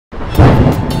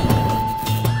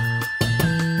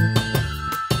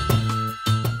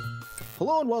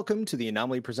Hello and welcome to the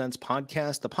Anomaly Presents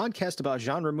podcast, the podcast about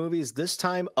genre movies, this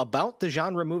time about the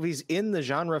genre movies in the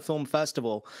Genre Film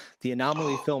Festival, the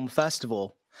Anomaly Film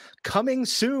Festival, coming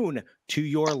soon to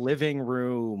your living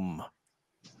room.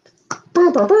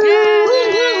 Yeah,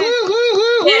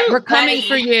 we're coming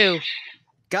for you.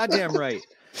 Goddamn right.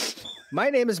 My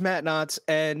name is Matt Knotts,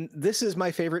 and this is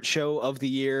my favorite show of the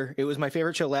year. It was my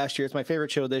favorite show last year. It's my favorite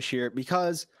show this year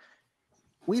because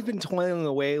we've been toiling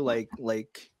away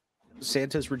like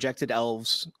Santa's rejected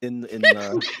elves in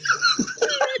the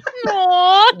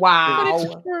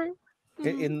wow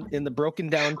in the broken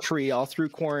down tree all through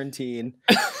quarantine,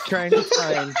 trying to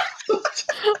find.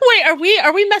 Wait,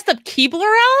 are we messed up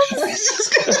Keebler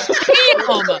elves?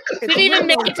 Damn! Didn't even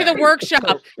make it to the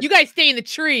workshop. You guys stay in the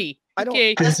tree.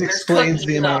 Okay. This explains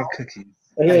the amount of cookies.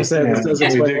 I said this does We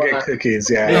explain do why. get cookies,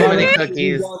 yeah. Yeah, many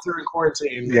cookies. Going through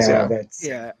quarantine. Yeah,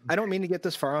 Yeah, I don't mean to get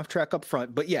this far off track up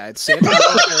front, but yeah, it's Santa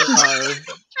are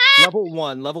level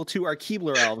 1, level 2 are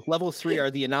Keebler elves, level 3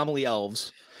 are the Anomaly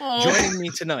elves. Joining me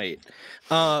tonight.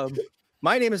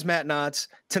 My name is Matt Knotts.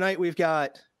 Tonight we've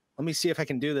got, let me see if I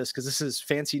can do this because this is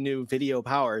fancy new video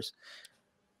powers.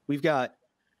 We've got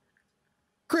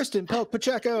Kristen Pelk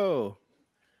Pacheco.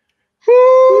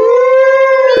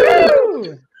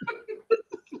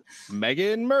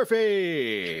 Megan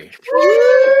Murphy.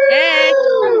 Hey.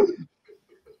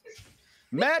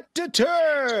 Matt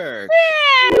DeTurk.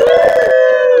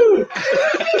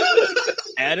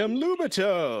 Adam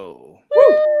Lubito.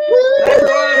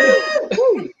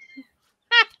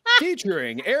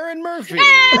 Featuring Aaron Murphy.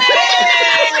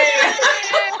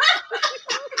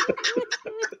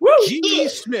 G.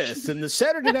 Smith and the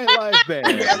Saturday Night Live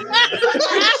Band.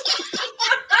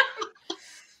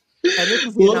 And this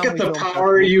is Look at the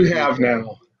power you have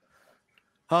now.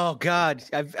 Oh God,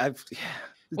 I've.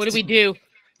 What did we do?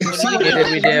 What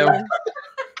did we do?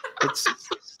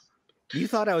 You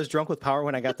thought I was drunk with power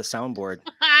when I got the soundboard.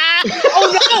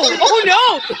 Oh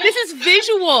no! This is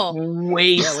visual.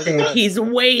 Wasted. Yeah, he's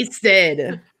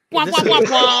wasted. Wah, wah, wah,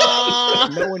 wah.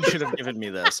 No one should have given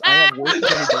me this. I have way too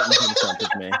many buttons in front of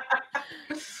me.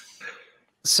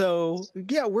 So,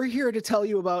 yeah, we're here to tell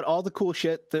you about all the cool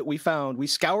shit that we found. We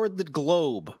scoured the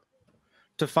globe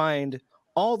to find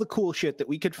all the cool shit that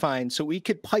we could find so we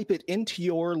could pipe it into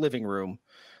your living room,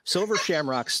 Silver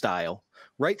Shamrock style,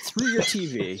 right through your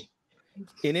TV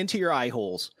and into your eye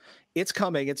holes. It's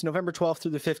coming. It's November 12th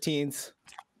through the 15th.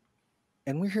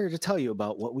 And we're here to tell you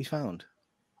about what we found.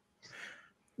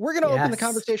 We're going to open the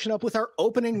conversation up with our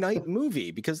opening night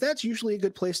movie because that's usually a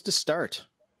good place to start.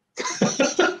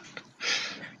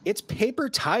 It's Paper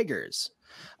Tigers.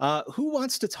 Who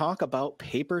wants to talk about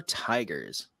Paper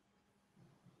Tigers?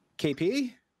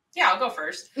 KP? Yeah, I'll go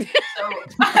first. So,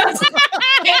 I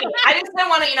just didn't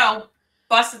want to,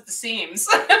 bust at the seams,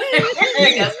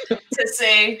 I guess, to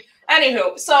say.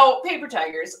 Anywho, so Paper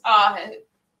Tigers. I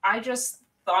just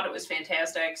thought it was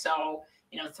fantastic. So,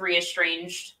 3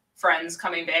 estranged friends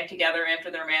coming back together after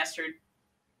their master,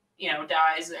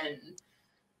 dies, and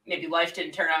maybe life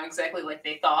didn't turn out exactly like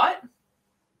they thought.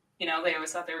 They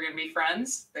always thought they were going to be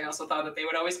friends. They also thought that they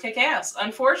would always kick ass.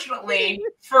 Unfortunately,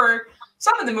 for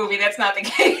some of the movie, that's not the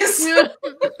case.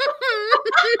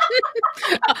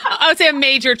 I would say a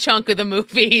major chunk of the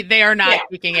movie, they are not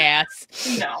kicking ass.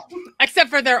 No. Except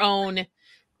for their own,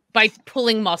 by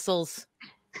pulling muscles.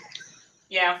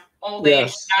 Yeah, old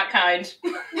age, not kind.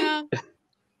 Yeah.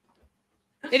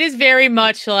 It is very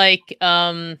much like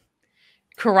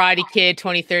Karate Kid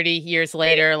 20, 30 years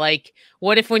later. Like,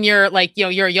 what if when you're like,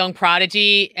 you're a young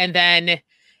prodigy and then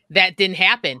that didn't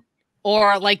happen?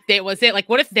 Or like, that was it? Like,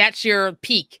 what if that's your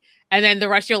peak? And then the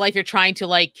rest of your life, you're trying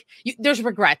to there's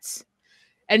regrets.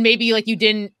 And maybe like you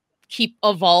didn't keep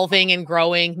evolving and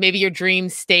growing. Maybe your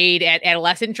dreams stayed at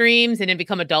adolescent dreams and then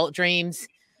become adult dreams.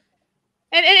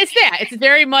 And it's that. It's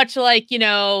very much like,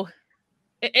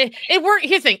 it worked.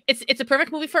 Here's the thing. It's a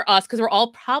perfect movie for us because we're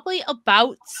all probably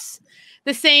about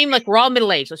the same. Like, we're all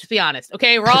middle-aged. Let's just be honest.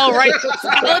 Okay, we're all right.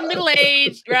 Solid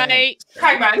middle-aged, right?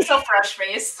 Hi, man. So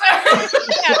fresh-faced.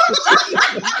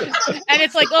 And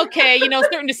it's like, okay,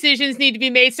 certain decisions need to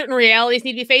be made, certain realities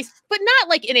need to be faced, but not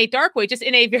like in a dark way, just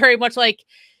in a very much like,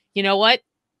 you know what?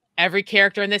 Every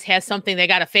character in this has something they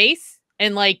got to face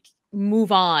and like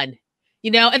move on,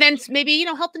 and then maybe,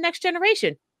 help the next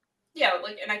generation. Yeah,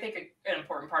 and I think an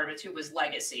important part of it too was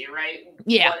legacy, right?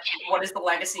 Yeah. What is the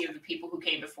legacy of the people who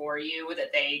came before you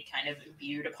that they kind of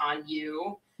imbued upon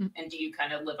you? And do you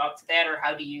kind of live up to that, or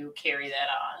how do you carry that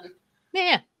on?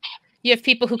 Yeah. You have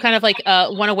people who kind of like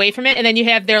went away from it, and then you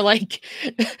have their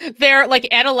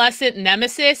adolescent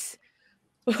nemesis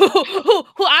who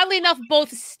oddly enough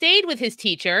both stayed with his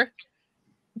teacher,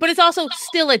 but is also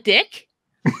still a dick.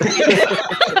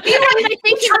 I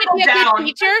think he might be a good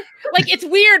teacher. Like it's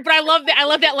weird, but I love that. I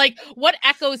love that. Like what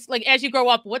echoes, like as you grow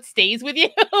up, what stays with you,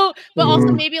 but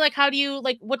also maybe like how do you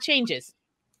like what changes?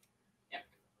 Yeah.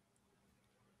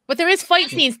 But there is fight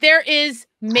scenes. There is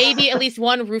maybe at least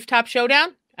one rooftop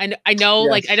showdown. I know,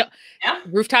 Yes. like I don't. Yeah.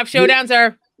 Rooftop showdowns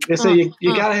are. They say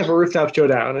you gotta have a rooftop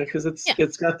showdown because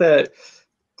it's got that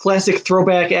classic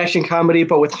throwback action comedy,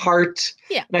 but with heart.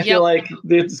 Yeah, and I feel like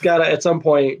it's got to at some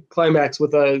point climax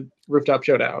with a rooftop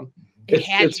showdown.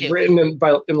 It's written in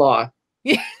law.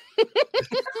 Yeah.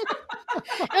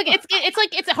 Like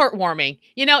it's heartwarming.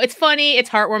 You know, it's funny. It's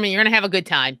heartwarming. You're gonna have a good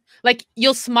time. Like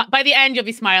you'll by the end, you'll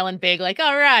be smiling big. Like,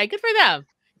 all right, good for them.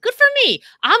 Good for me.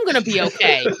 I'm gonna be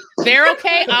okay. They're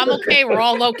okay. I'm okay. We're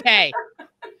all okay.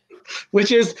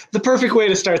 Which is the perfect way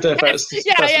to start the festival.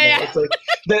 Yeah. It's like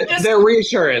that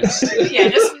reassurance. Yeah,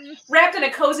 just wrapped in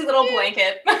a cozy little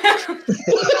blanket.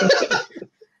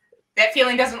 That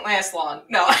feeling doesn't last long.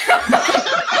 No.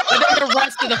 The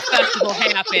rest of the festival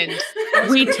happens.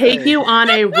 We take you on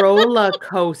a roller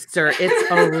coaster.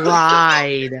 It's a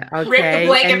ride. Okay. Rip the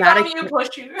blanket from you,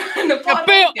 push you.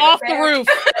 Off the roof.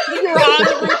 You're on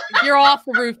the roof. You're off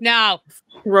the roof now.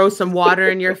 Throw some water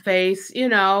in your face, you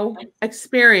know,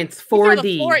 experience 4D. Throw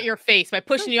the floor at your face by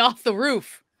pushing you off the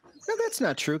roof. No, that's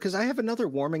not true, because I have another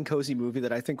warm and cozy movie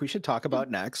that I think we should talk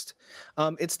about next.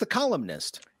 It's The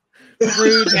Columnist.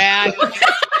 Rude, man.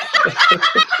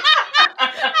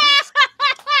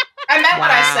 I meant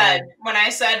what I said when I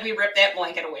said we ripped that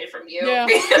blanket away from you. Yeah.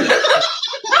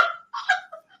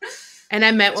 And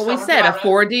I meant what we said, a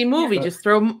 4D movie. Just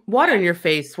throw water in your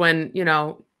face when, you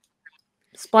know,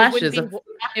 splashes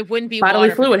it wouldn't be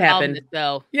bodily fluid happen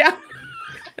though. Yeah.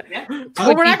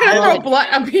 Well, we're not going to throw blood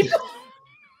on people.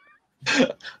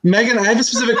 Megan, I have a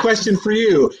specific question for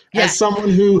you. As someone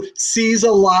who sees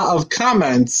a lot of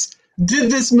comments,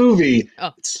 did this movie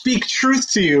speak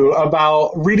truth to you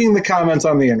about reading the comments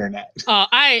on the internet?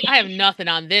 I have nothing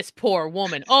on this poor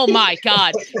woman. Oh my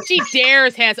God. She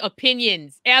has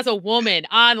opinions as a woman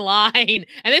online.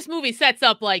 And this movie sets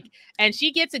up and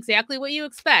she gets exactly what you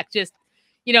expect. Just,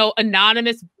 you know,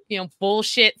 anonymous, you know,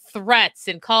 bullshit threats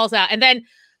and calls out. And then,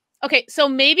 okay, so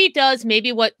maybe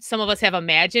what some of us have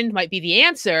imagined might be the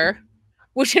answer,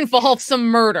 which involves some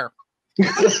murder.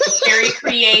 Very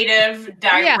creative,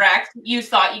 direct. Yeah. You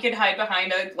thought you could hide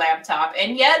behind a laptop,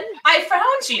 and yet I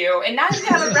found you, and now you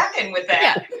got to reckon with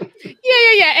that.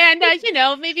 Yeah. And you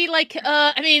know, maybe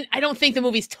I mean, I don't think the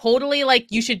movie's totally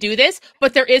you should do this,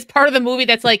 but there is part of the movie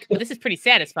that's well, this is pretty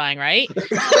satisfying, right?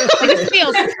 This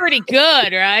feels pretty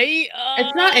good, right?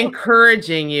 It's not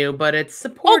encouraging you, but it's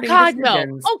supporting. Oh God,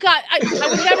 decisions. No! Oh God, I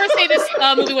would never say this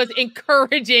movie was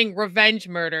encouraging revenge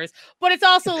murders, but it's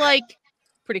also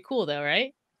pretty cool though,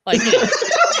 right?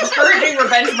 Encouraging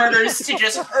revenge murders to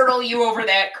just hurdle you over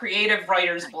that creative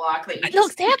writer's block that you No,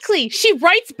 exactly. She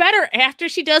writes better after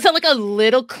she does a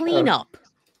little cleanup.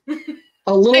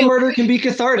 A little murder can be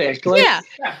cathartic. Yeah.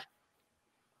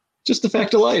 Just a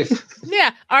fact of life.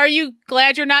 Yeah. Are you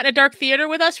glad you're not in a dark theater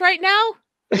with us right now?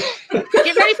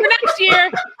 Get ready for next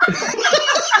year.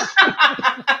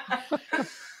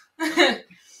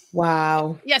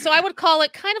 Wow. Yeah, so I would call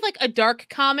it kind of like a dark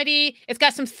comedy. It's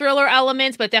got some thriller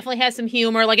elements, but it definitely has some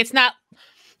humor. It's not,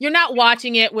 you're not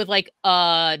watching it with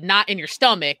not in your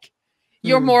stomach.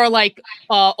 You're more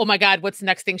oh my God, what's the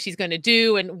next thing she's going to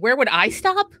do? And where would I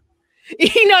stop?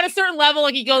 You know, at a certain level,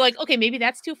 you go okay, maybe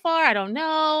that's too far. I don't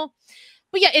know.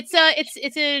 But yeah,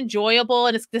 it's enjoyable.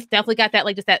 And it's just definitely got that,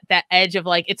 just that edge of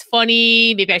it's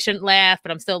funny. Maybe I shouldn't laugh,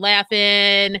 but I'm still laughing.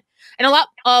 And a lot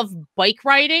of bike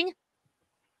riding.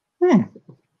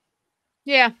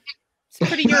 Yeah, it's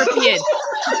pretty European.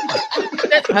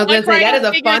 I was going to say, that is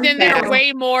a fun in fact. there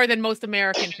way more than most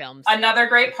American films. Another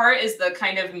great part is the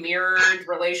kind of mirrored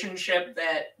relationship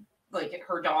that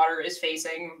her daughter is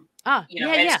facing at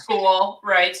school,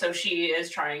 right? So she is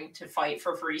trying to fight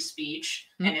for free speech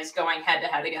and is going head to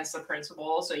head against the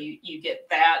principal. So you get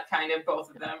that kind of both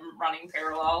of them running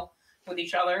parallel with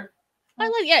each other.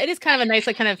 It is kind of a nice,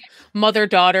 kind of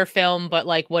mother-daughter film, but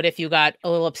what if you got a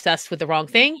little obsessed with the wrong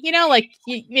thing? You know,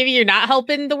 maybe you're not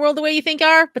helping the world the way you think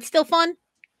are, but still fun.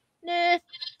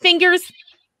 Fingers.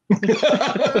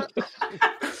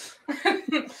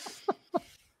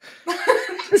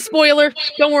 Spoiler.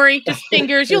 Don't worry. Just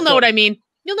fingers. You'll know what I mean.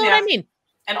 You'll know what I mean.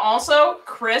 And also,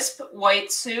 crisp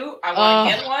white suit. I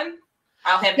want to get one.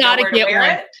 I'll have nowhere to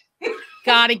wear it.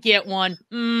 Gotta get one.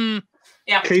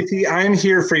 Yeah. Katie, I'm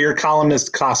here for your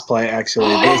columnist cosplay, actually.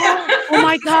 Oh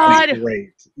my God.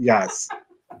 Great. Yes.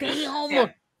 Damn.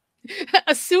 Yeah.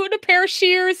 A suit and a pair of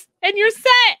shears, and you're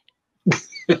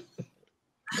set.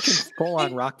 You can full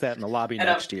on rock that in the lobby And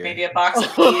next year. maybe a box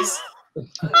of peas. You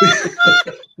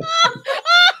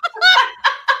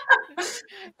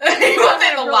want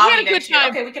that in the lobby next year?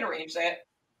 Okay, we can arrange that.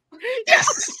 Yes.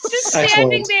 Just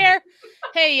standing there.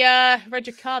 Hey, read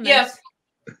your comments. Yes.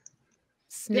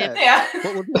 Snip. Yeah.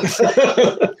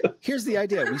 Here's the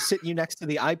idea: we sit you next to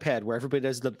the iPad where everybody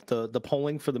does the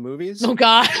polling for the movies. Oh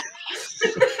God.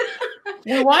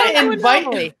 We want to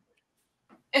invite.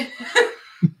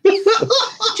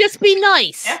 Just be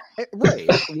nice. Yeah. Right.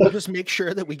 We'll just make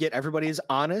sure that we get everybody's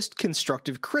honest,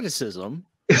 constructive criticism.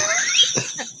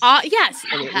 Yes.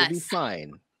 And it will be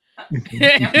fine.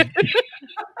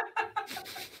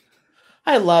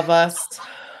 I love us.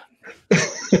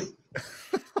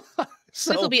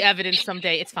 So, this will be evidence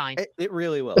someday. It's fine. It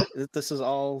really will. This is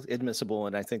all admissible,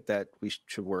 and I think that we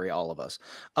should worry all of us.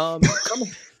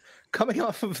 Coming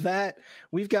off of that,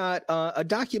 we've got a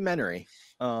documentary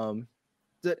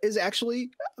that is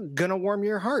actually gonna warm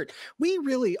your heart. We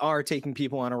really are taking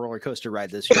people on a roller coaster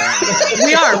ride this year.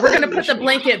 We are. We're gonna put the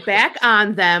blanket back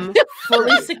on them,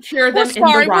 fully secure them in the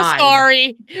ride. We're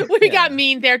sorry. We got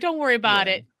mean there. Don't worry about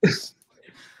it.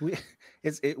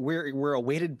 We're a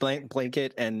weighted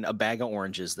blanket and a bag of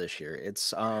oranges this year. It's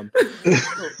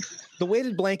the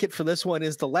weighted blanket for this one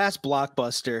is The Last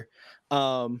Blockbuster,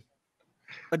 a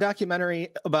documentary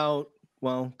about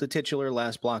the titular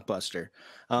Last Blockbuster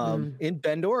in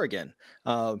Bend, Oregon.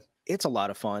 It's a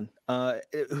lot of fun.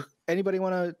 Anybody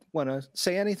want to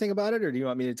say anything about it, or do you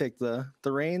want me to take the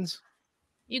reins?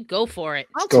 You go for it.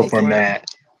 I'll go for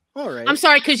Matt. All right. I'm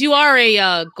sorry, because you are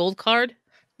a gold card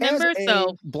member,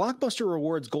 so Blockbuster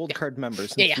Rewards gold card member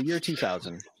since the year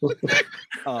 2000.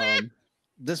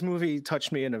 This movie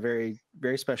touched me in a very,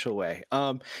 very special way.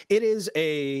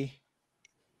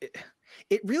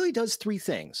 It really does three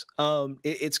things.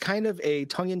 It's kind of a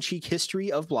tongue-in-cheek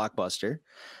history of Blockbuster.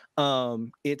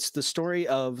 It's the story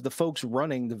of the folks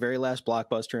running the very last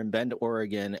Blockbuster in Bend,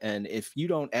 Oregon. And if you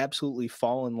don't absolutely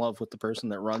fall in love with the person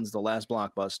that runs the last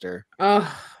Blockbuster,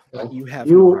 you have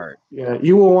no heart. Yeah,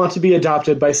 you will want to be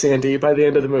adopted by Sandy by the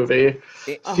end of the movie.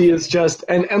 She is just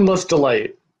an endless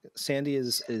delight. Sandy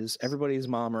is everybody's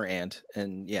mom or aunt,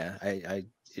 and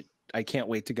I can't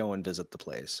wait to go and visit the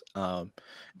place. And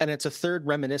it's a third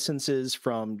reminiscences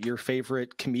from your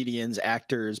favorite comedians,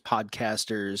 actors,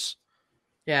 podcasters.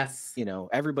 Yes.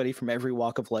 Everybody from every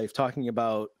walk of life talking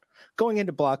about going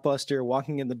into Blockbuster,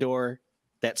 walking in the door,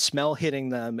 that smell hitting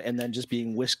them, and then just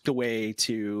being whisked away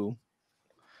to,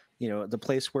 the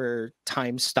place where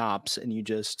time stops and you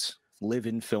just live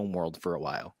in film world for a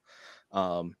while.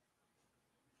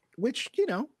 Which,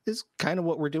 is kind of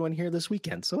what we're doing here this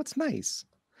weekend. So it's nice.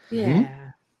 Yeah.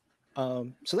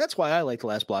 So that's why I like The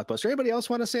Last Blockbuster. Anybody else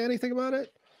want to say anything about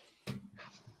it?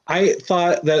 I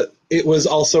thought that it was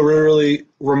also really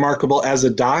remarkable as a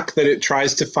doc that it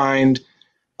tries to find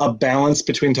a balance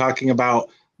between talking about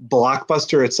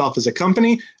Blockbuster itself as a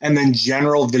company and then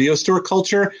general video store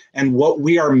culture and what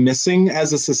we are missing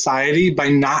as a society by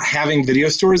not having video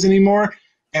stores anymore,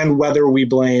 and whether we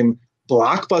blame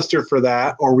Blockbuster for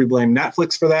that, or we blame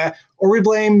Netflix for that, or we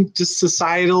blame just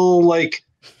societal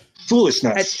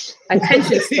foolishness.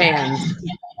 Attention spans.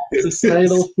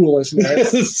 Societal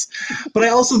foolishness. But I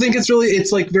also think it's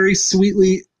very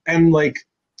sweetly and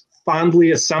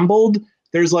fondly assembled.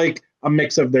 There's a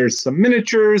mix of, there's some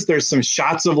miniatures, there's some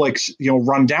shots of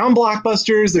run down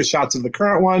Blockbusters, there's shots of the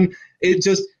current one. It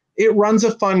runs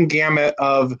a fun gamut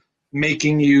of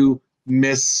making you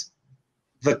miss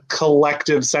the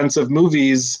collective sense of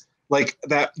movies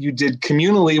that you did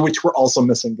communally, which we're also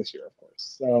missing this year, of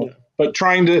course. So, but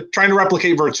trying to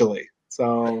replicate virtually.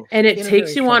 So, and it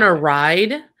takes you on a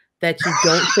ride that you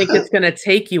don't think it's going to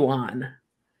take you on.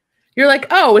 You're like,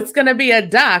 oh, it's going to be a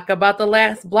doc about the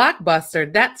last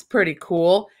Blockbuster. That's pretty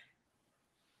cool.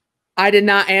 I did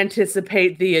not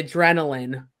anticipate the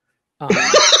adrenaline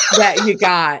that you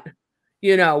got,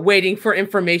 waiting for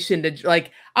information to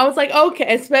I was like,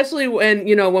 okay, especially when,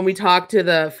 when we talked to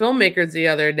the filmmakers the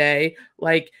other day,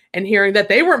 and hearing that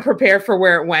they weren't prepared for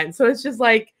where it went. So it's just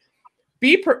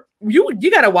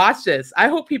you got to watch this. I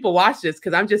hope people watch this,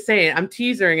 because I'm just saying, I'm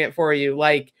teasering it for you.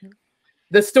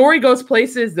 The story goes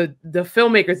places the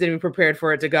filmmakers didn't even prepared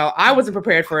for it to go. I wasn't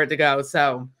prepared for it to go.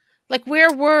 So,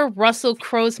 where were Russell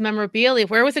Crowe's memorabilia?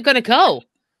 Where was it going to go?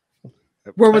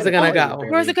 Where was it going to go?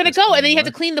 Where was it going to go? And then you had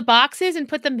to clean the boxes and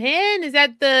put them in. Is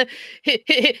that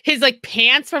his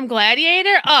pants from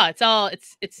Gladiator? Oh,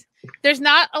 it's. There's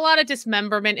not a lot of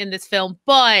dismemberment in this film,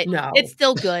 but it's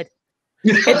still good.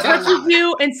 It touches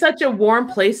you in such a warm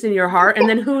place in your heart. And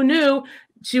then who knew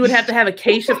she would have to have a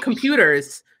cache of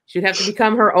computers She'd have to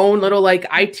become her own little like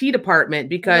IT department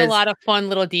because there's a lot of fun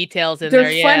little details in there's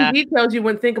there. fun details you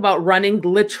wouldn't think about running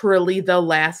literally the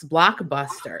last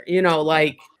blockbuster. You know,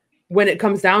 like when it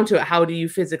comes down to it, how do you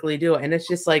physically do it? And it's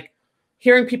just like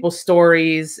hearing people's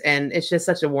stories, and it's just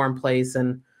such a warm place.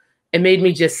 And it made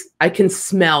me I can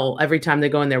smell every time they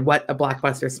go in there what a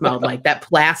blockbuster smelled like. That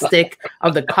plastic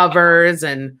of the covers.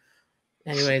 And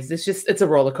anyways, it's a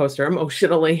roller coaster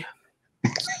emotionally.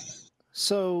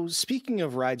 So, speaking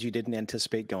of rides you didn't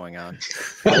anticipate going on.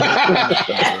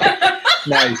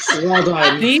 Nice. Well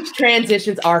done. These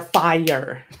transitions are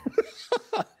fire.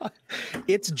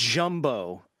 It's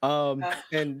Jumbo.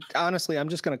 And honestly, I'm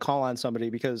just going to call on somebody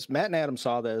because Matt and Adam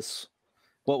saw this.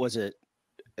 What was it?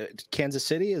 Kansas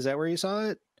City? Is that where you saw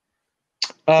it?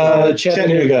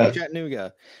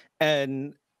 Chattanooga.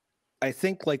 And I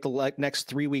think like the next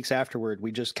 3 weeks afterward,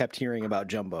 we just kept hearing about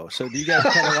Jumbo. So do you guys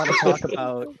kind of want to talk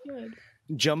about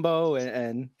Jumbo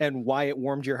and why it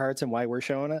warmed your hearts and why we're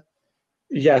showing it?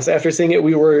 Yes, after seeing it,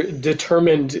 we were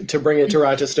determined to bring it to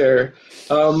Rochester.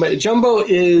 Jumbo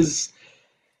is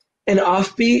an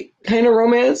offbeat kind of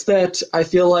romance that I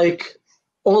feel like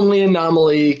only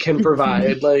Anomaly can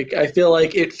provide. Like, I feel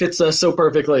like it fits us so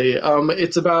perfectly.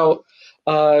 It's about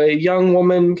a young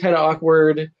woman, kind of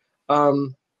awkward,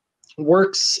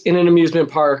 works in an amusement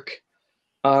park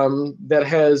that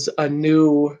has a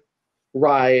new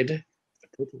ride,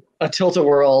 a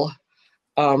tilt-a-whirl,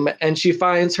 and she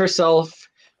finds herself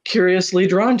curiously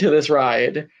drawn to this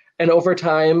ride. And over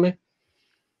time,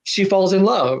 she falls in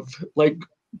love, like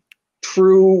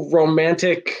true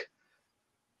romantic,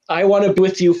 I want to be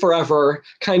with you forever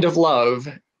kind of love.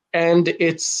 And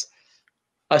it's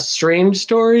a strange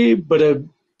story, but a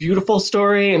beautiful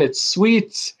story, and it's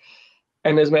sweet.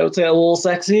 And as Matt would say, a little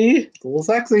sexy. A little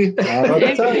sexy. Listen,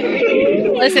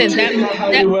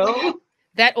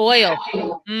 that oil.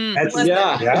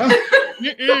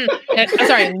 I'm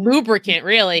sorry, lubricant,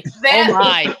 really. Oh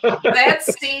my. That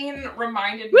scene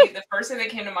reminded me, the first thing that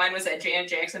came to mind was that Janet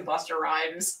Jackson Busta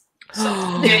Rhymes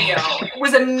video. It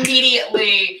was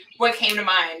immediately what came to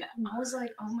mind. I was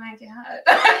like, oh my God.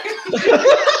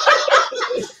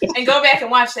 And go back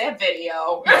and watch that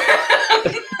video.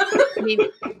 I mean,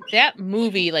 that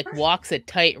movie like walks a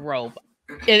tightrope.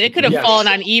 It could have fallen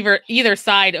on either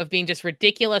side of being just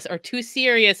ridiculous or too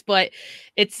serious, but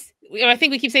I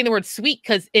think we keep saying the word sweet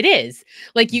because it is.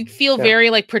 Like, you feel very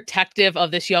like protective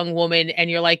of this young woman, and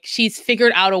you're like, she's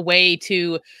figured out a way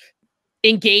to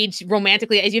engage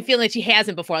romantically as you feel that she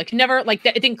hasn't before. Like, never, like,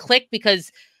 that it didn't click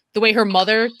because the way her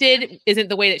mother did isn't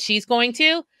the way that she's going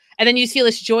to. And then you feel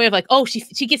this joy of like, oh,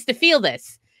 she gets to feel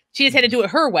this. She just had to do it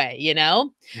her way, you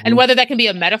know? Mm-hmm. And whether that can be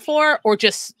a metaphor or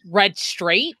just read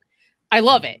straight, I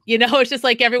love it. You know, it's just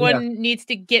like everyone needs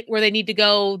to get where they need to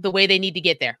go the way they need to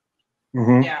get there.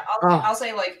 Mm-hmm. Yeah, I'll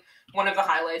say like one of the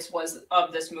highlights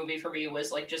of this movie for me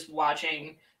was like just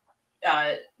watching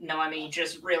Noemi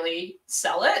just really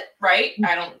sell it, right?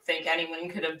 I don't think anyone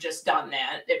could have just done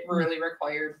that. It really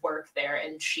required work there,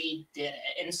 and she did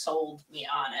it and sold me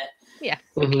on it. Yeah.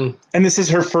 Mm-hmm. And this is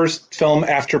her first film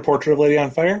after Portrait of Lady on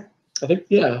Fire? I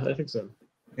think so.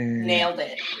 Nailed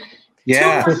it.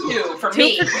 Yeah. 2 for 2 for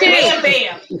me. Bam,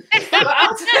 bam. But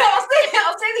I'll say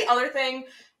the other thing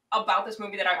about this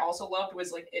movie that I also loved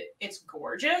was like it's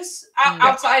gorgeous.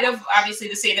 Outside of obviously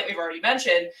the scene that we've already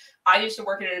mentioned, I used to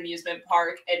work at an amusement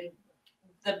park, and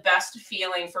the best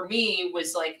feeling for me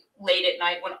was like late at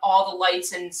night when all the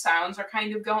lights and sounds are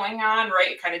kind of going on,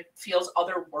 right? It kind of feels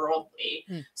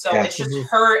otherworldly. So it's just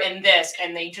her and this,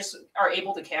 and they just are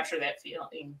able to capture that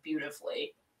feeling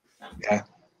beautifully. Yeah.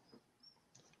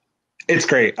 It's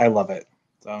great. I love it.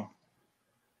 So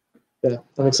yeah,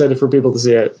 I'm excited for people to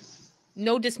see it.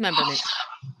 No dismemberment.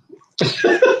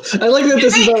 I like that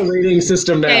this is our rating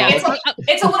system now. Yeah,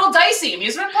 it's a little dicey.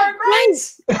 Amusement park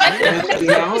rides.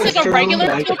 It's like a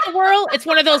regular tilt-a-whirl. It's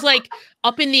one of those like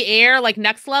up in the air, like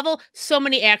next level. So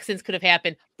many accidents could have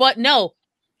happened, but no,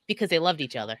 because they loved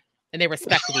each other and they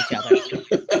respected each other.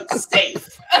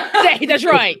 Safe. That's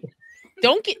right.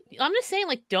 I'm just saying,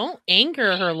 like, don't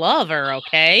anger her lover,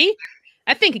 okay?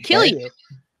 I think it'd kill you.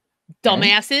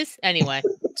 Dumbasses. Anyway.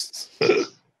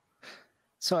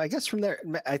 So I guess from there,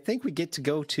 I think we get to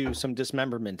go to some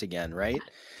dismemberment again, right?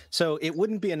 So it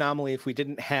wouldn't be Anomaly if we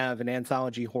didn't have an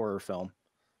anthology horror film.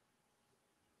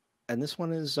 And this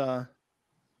one is,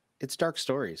 it's Dark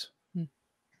Stories.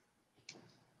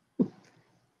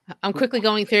 I'm quickly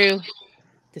going through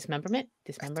dismemberment.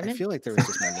 I feel like there was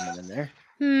dismemberment in there.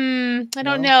 I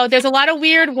don't know. There's a lot of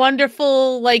weird,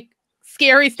 wonderful, like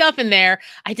scary stuff in there.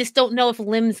 I just don't know if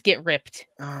limbs get ripped.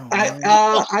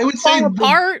 I would say fall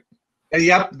apart.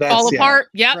 Yep, that's Fall apart.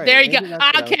 Yep, Right, there you maybe go. that's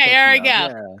what I was Okay, there we thinking go.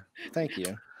 of. Yeah, thank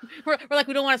you. We're like,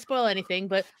 we don't want to spoil anything,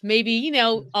 but maybe,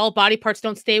 all body parts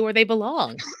don't stay where they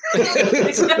belong.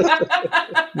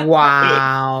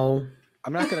 Wow.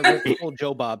 I'm not going to rip full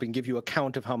Joe Bob and give you a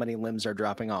count of how many limbs are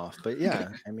dropping off, but yeah,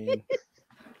 I mean,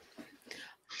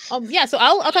 Yeah, so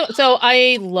I'll talk. So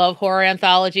I love horror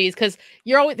anthologies because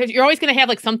you're always going to have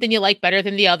like something you like better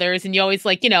than the others, and you always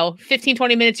like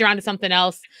 15-20 minutes you're on to something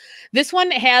else. This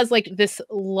one has like this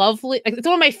lovely. It's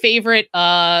one of my favorite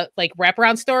like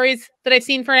wraparound stories that I've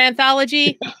seen for an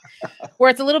anthology, where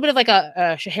it's a little bit of like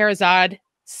a Scheherazade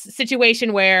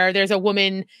situation where there's a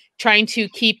woman trying to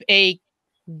keep a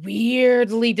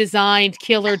weirdly designed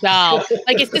killer doll.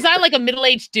 Like it's designed like a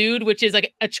middle-aged dude, which is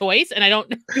like a choice, and I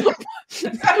don't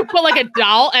but like a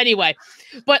doll anyway.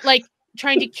 But like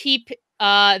trying to keep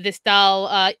this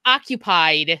doll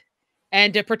occupied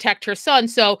and to protect her son.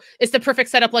 So it's the perfect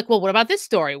setup. Like, well, what about this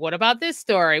story? What about this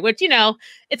story? Which,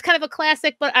 it's kind of a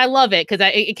classic, but I love it because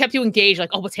it kept you engaged.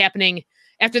 Like, oh, what's happening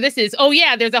after this is, oh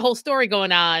yeah, there's a whole story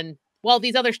going on while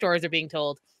these other stories are being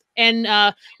told. And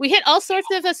we hit all sorts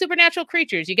of supernatural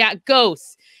creatures. You got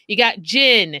ghosts, you got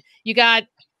djinn, you got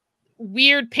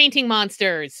weird painting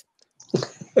monsters,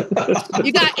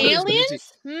 you got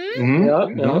aliens.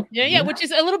 Yeah, which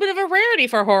is a little bit of a rarity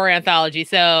for a horror anthology.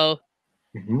 So,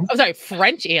 I'm sorry,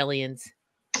 French aliens.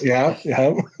 Yeah.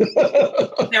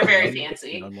 They're very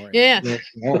fancy. Yeah.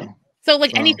 So,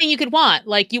 like anything you could want.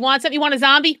 Like you want something, you want a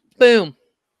zombie? Boom.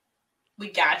 We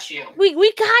got you.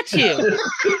 We got you.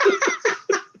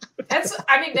 That's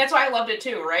why I loved it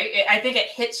too, right? I think it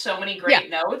hit so many great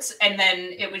notes, and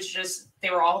then it was just, they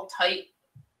were all tight,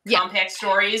 compact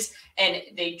stories, and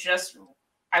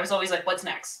I was always like, what's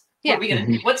next? What are we gonna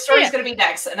do? What story's gonna be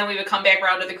next? And then we would come back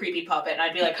around to the creepy puppet, and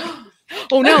I'd be like,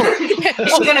 oh no,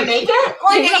 is she gonna make it?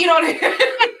 Like, you know what I mean?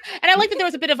 And I like that there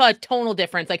was a bit of a tonal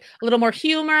difference, like a little more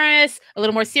humorous, a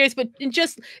little more serious, but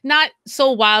just not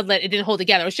so wild that it didn't hold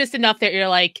together. It was just enough that you're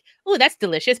like, oh, that's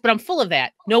delicious, but I'm full of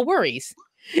that. No worries.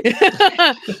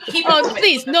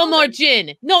 Please, no more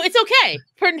djinn. No, it's okay.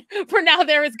 For now,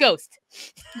 there is ghost.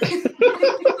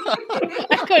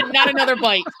 I could not another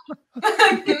bite.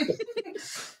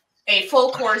 A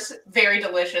full course, very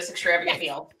delicious, extravagant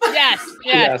meal.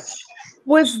 Yes.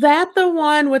 Was that the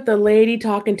one with the lady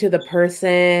talking to the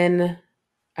person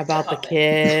about the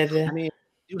kid? I mean,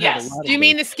 yes. Do you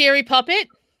mean the scary puppet?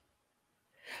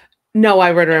 No,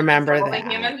 I would remember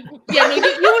that. Yeah, no, you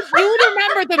would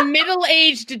remember the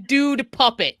middle-aged dude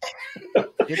puppet.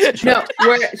 No,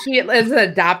 where she is an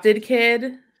adopted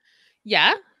kid.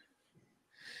 Yeah.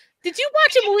 Did you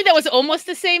watch a movie that was almost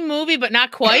the same movie but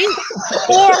not quite?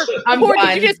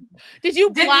 Did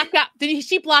you block out?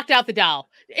 She blocked out the doll?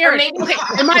 Erin, it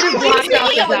might have blocked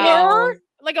out the doll.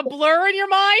 Like a blur in your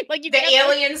mind, like the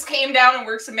aliens came down and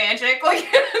worked some magic. Like,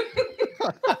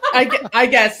 I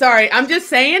guess. Sorry, I'm just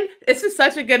saying this is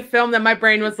such a good film that my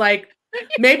brain was like,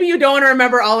 maybe you don't want to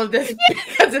remember all of this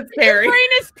because it's scary. Your brain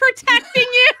is protecting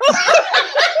you.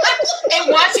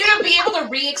 It wants you to be able to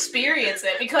re-experience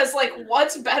it because, like,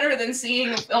 what's better than seeing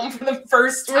a film for the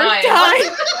first time?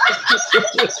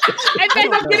 And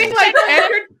then I'm getting like,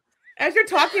 as you're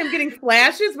talking, I'm getting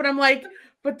flashes, but I'm like,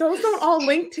 but those don't all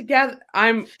link together.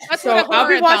 I'll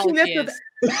be watching this with.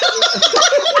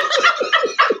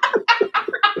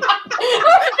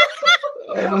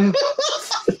 You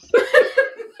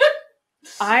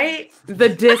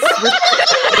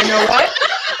know what?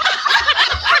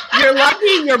 You're lucky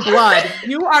you're blood.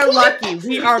 You are lucky.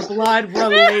 We are blood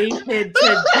related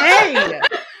today.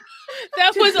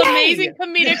 That was amazing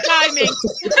comedic timing.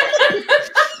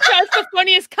 That's the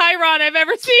funniest Chiron I've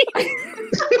ever seen.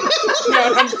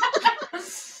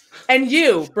 And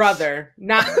you, brother,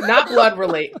 not blood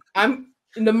related.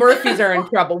 The Murphys are in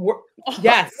trouble.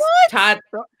 Yes, what? Todd.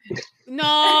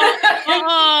 No.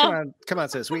 Come on,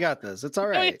 sis. We got this. It's all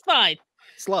right. No, it's fine.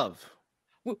 It's love.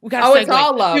 We got it's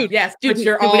all love. Dude, yes, dude, but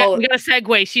you're we all. We got a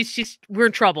segue. We're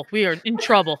in trouble. We are in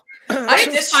trouble.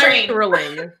 I'm just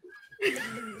thrilling.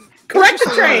 Correct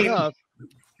the train.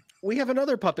 We have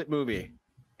another puppet movie.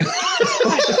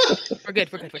 We're good.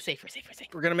 We're safe.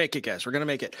 We're gonna make it, guys. We're gonna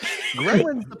make it.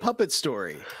 Gremlins, the puppet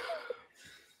story.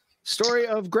 Story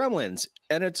of Gremlins,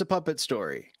 and it's a puppet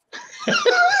story.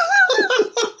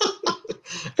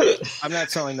 I'm not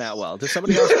selling that well. Does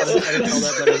somebody else want to try to tell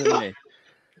that better than me?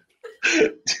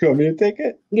 Do you want me to take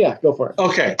it? Yeah, go for it.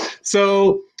 Okay,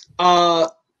 so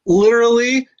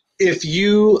literally, if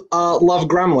you love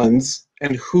Gremlins,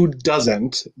 and who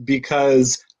doesn't,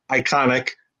 because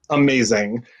iconic,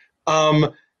 amazing.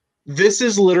 This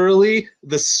is literally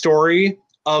the story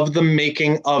of the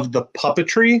making of the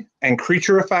puppetry and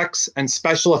creature effects and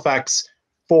special effects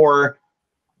for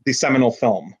the seminal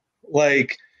film.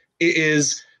 Like, it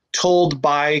is told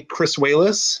by Chris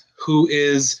Walas, who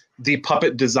is the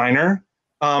puppet designer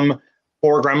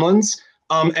for Gremlins.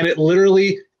 And it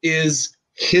literally is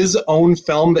his own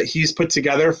film that he's put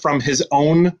together from his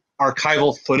own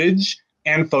archival footage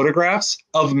and photographs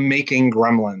of making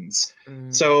Gremlins.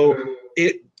 So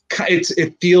it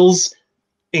feels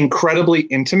incredibly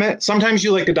intimate. Sometimes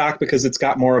you like a doc because it's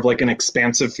got more of like an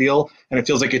expansive feel and it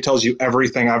feels like it tells you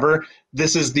everything ever.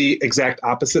 This is the exact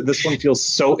opposite. This one feels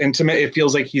so intimate. It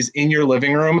feels like he's in your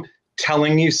living room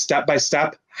telling you step by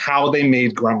step how they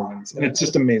made Gremlins. And it's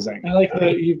just amazing. I like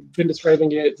that you've been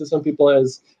describing it to some people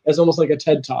as almost like a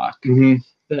TED Talk. Mm-hmm.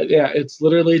 That, yeah, it's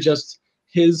literally just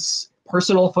his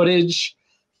personal footage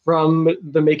from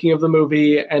the making of the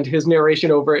movie and his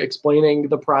narration over it, explaining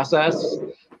the process.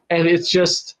 And it's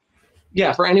just,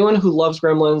 yeah, for anyone who loves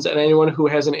Gremlins and anyone who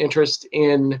has an interest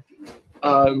in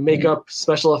makeup,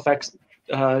 special effects,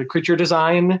 creature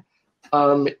design,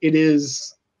 it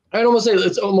is, I'd almost say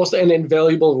it's almost an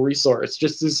invaluable resource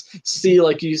just to see,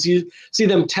 like, you see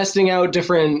them testing out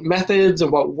different methods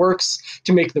and what works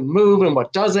to make them move and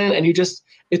what doesn't. And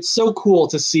it's so cool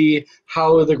to see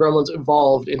how the Gremlins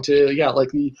evolved into, yeah,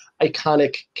 like the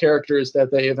iconic characters that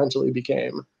they eventually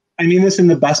became. I mean this in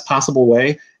the best possible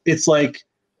way. It's like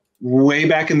way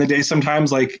back in the day,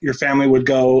 sometimes like your family would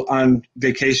go on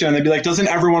vacation and they'd be like, doesn't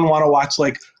everyone want to watch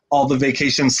like all the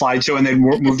vacation slideshow, and they'd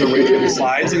move their way through the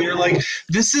slides. And you're like,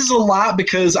 this is a lot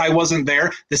because I wasn't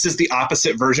there. This is the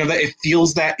opposite version of that. It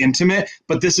feels that intimate,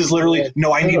 but this is literally,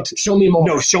 no, I need to show me more.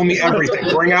 No, show me everything.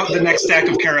 Bring out the next stack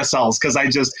of carousels because I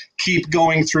just keep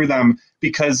going through them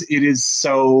because it is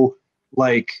so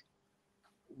like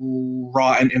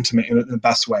raw and intimate in the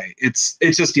best way. It's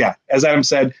just, yeah, as Adam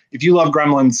said, if you love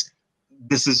Gremlins,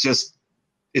 this is just,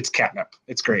 it's catnip.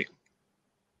 It's great.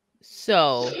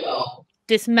 So,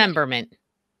 dismemberment.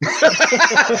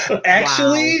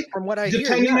 Actually, wow. From what I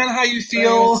depending hear, on how you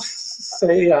feel,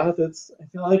 say, yeah, I feel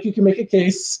like you can make a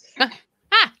case.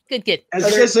 Good. I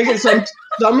was just thinking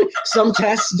some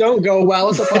tests don't go well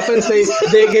with the puppets.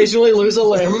 They occasionally lose a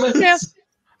limb. Yeah.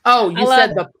 Oh, you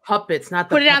said the puppets, not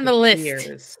the put it on the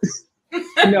list.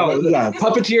 No,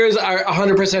 puppeteers are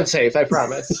 100% safe. I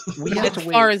promise. We have as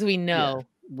far as we know.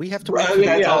 Yeah. We have to wait.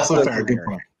 That's also fair. Good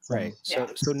point. Right.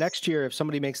 So next year, if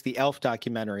somebody makes the Elf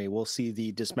documentary, we'll see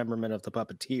the dismemberment of the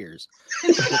puppeteers.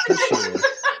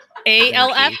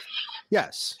 ALF?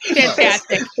 Yes.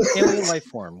 Fantastic. Alien life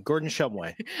form. Gordon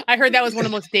Shumway. I heard that was one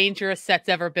of the most dangerous sets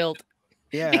ever built.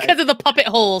 Yeah. Because of the puppet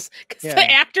holes. Because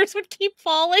the actors would keep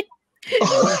falling.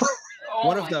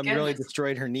 One of them really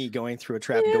destroyed her knee going through a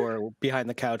trap door behind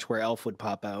the couch where Elf would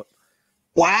pop out.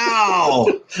 Wow.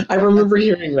 I remember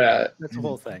hearing that. That's the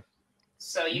whole thing.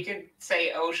 So you could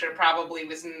say OSHA probably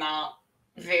was not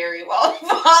very well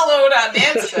followed on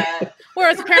that set.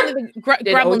 Whereas apparently the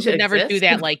Gremlins would never do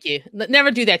that like you. Never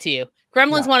do that to you.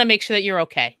 Gremlins want to make sure that you're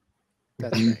okay.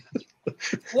 That's right.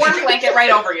 Warm blanket right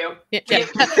over you. Yeah. We're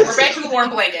back to the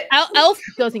warm blanket. Elf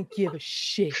doesn't give a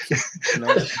shit.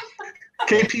 No.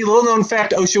 KP, little known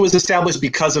fact, OSHA was established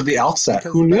because of the Elf set.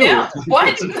 Who knew? Yeah,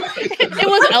 what? It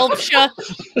was Elfsha.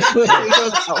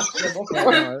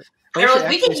 They're like,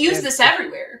 we can use this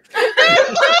everywhere.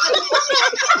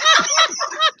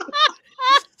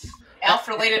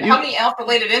 Elf-related. How many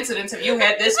elf-related incidents have you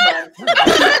had this month?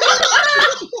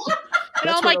 And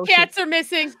all my cats are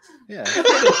missing. Yeah.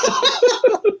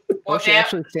 Well, OSHA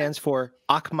actually stands for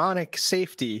Achmonic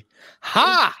Safety.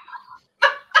 Ha!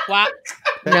 What?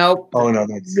 Nope. Oh no,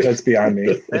 that's beyond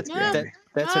me. That's an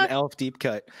Elf deep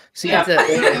cut. See, Yeah.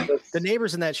 the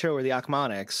neighbors in that show were the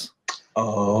Achmonics.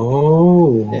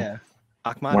 Oh. Yeah.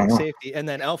 Achmonic Safety. And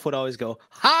then Elf would always go,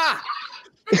 ha!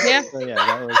 Yeah. So yeah,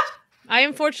 that was, I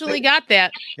unfortunately got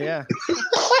that. yeah.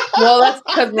 Well, that's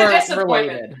because we're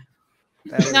Disappointment.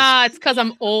 related. Nah, it's because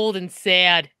I'm old and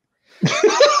sad.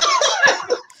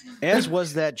 As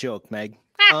was that joke, Meg.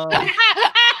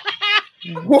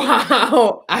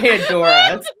 Wow, I adore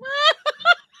us.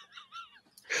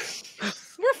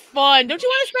 We're fun. Don't you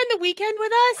want to spend the weekend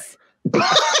with us?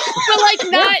 But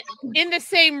like not in the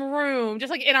same room,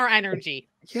 just like in our energy.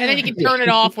 Yeah. And then you can turn it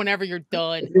off whenever you're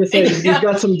done. I was gonna say, you've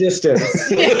got some distance.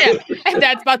 Yeah. And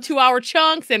that's about 2-hour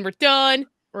chunks and we're done.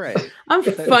 Right. I'm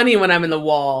funny when I'm in the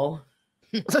wall.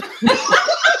 It's a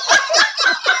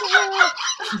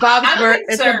Bob's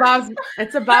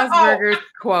Burgers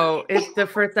quote. It's the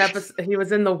first episode. He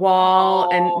was in the wall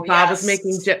and Bob was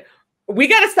making we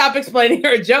got to stop explaining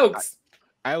her jokes.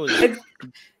 I was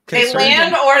They Concerned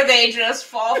land or they just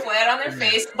fall flat on their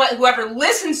face, but whoever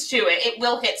listens to it, it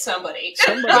will hit somebody.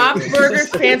 Bob's Burgers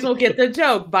fans will get the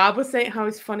joke. Bob was saying how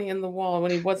he's funny in the wall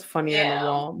when he was funny in the Yeah.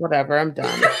 wall. Whatever, I'm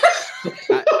done.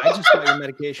 I just thought your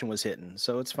medication was hitting,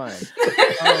 so it's fine.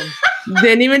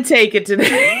 Didn't even take it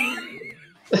today.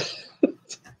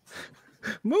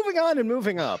 Moving on and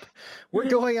moving up, we're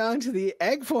going on to the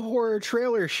Egg for Horror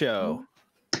trailer show.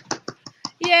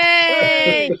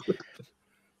 Yay!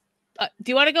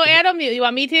 Do you want to go, Adam? You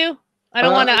want me to? I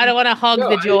don't want to. I don't want to hug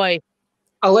the joy.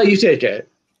 I'll let you take it.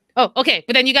 Oh, okay.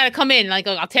 But then you got to come in. Like,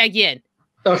 I'll tag you in.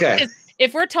 Okay.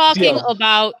 If we're talking Deal.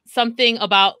 about something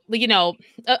about, you know,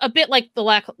 a bit like the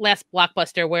last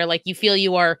blockbuster, where like you feel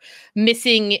you are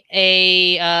missing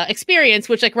a experience,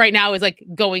 which like right now is like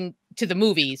going to the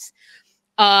movies.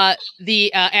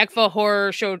 The Agfa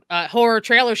horror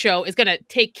trailer show is gonna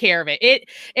take care of it.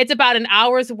 It's about an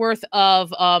hour's worth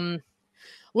of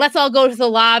let's all go to the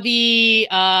lobby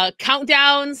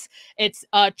countdowns. It's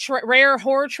rare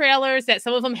horror trailers that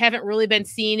some of them haven't really been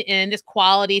seen in this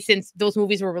quality since those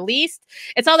movies were released.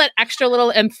 It's all that extra little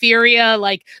inferior,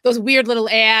 like those weird little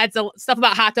ads, stuff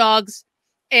about hot dogs,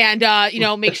 and you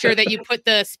know, make sure that you put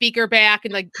the speaker back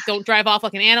and like don't drive off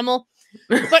like an animal.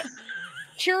 But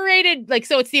curated, like,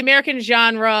 so it's the American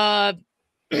Genre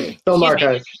Film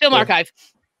Archive. Film Archive.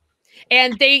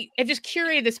 And they have just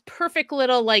curated this perfect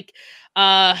little like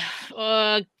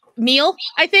meal,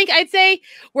 I think I'd say,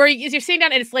 where you're sitting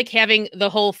down and it's like having the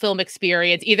whole film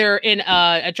experience, either in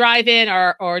a drive-in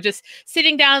or just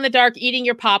sitting down in the dark, eating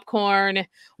your popcorn,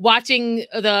 watching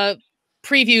the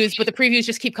previews, but the previews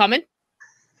just keep coming.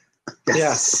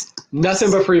 Yes.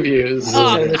 Nothing but previews.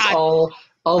 Oh, and it's God.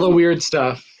 all the weird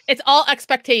stuff. It's all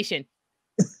expectation.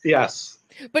 Yes.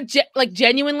 But like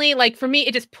genuinely, like for me,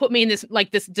 it just put me in this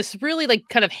really like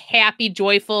kind of happy,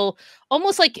 joyful,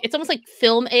 almost like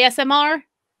film ASMR.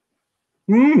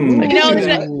 Mm. You know,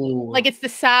 Yeah. like it's the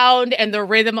sound and the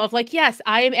rhythm of like, yes,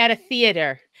 I am at a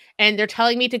theater and they're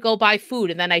telling me to go buy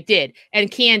food, and then I did, and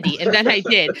candy, and then I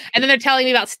did, and then they're telling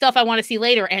me about stuff I want to see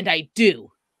later, and I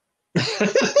do.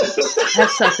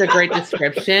 That's such a great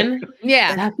description.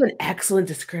 Yeah, That's an excellent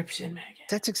description, Megan.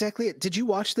 That's exactly it. Did you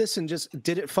watch this and just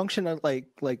did it function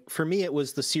like for me? It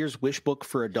was the Sears Wish Book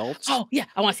for adults. Oh yeah,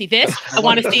 I want to see this. I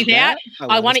want to see that.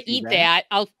 I want to eat that.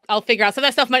 I'll figure out. Some of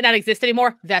that stuff might not exist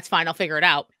anymore. That's fine. I'll figure it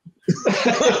out.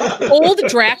 Old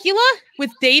Dracula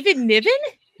with David Niven.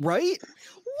 Right?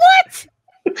 What?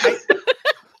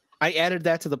 I added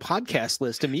that to the podcast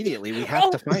list immediately. We have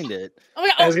to find it. Oh my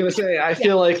God. I was going to say, I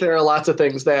feel like there are lots of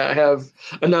things that have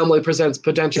Anomaly Presents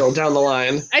potential down the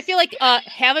line. I feel like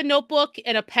have a notebook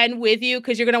and a pen with you,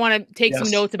 because you're going to want to take some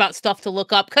notes about stuff to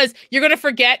look up, because you're going to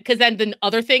forget, because then the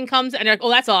other thing comes and you're like, oh,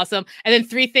 that's awesome. And then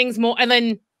 3 things more. And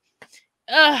then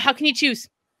how can you choose?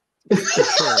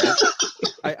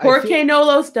 Porque no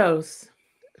los dos.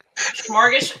 A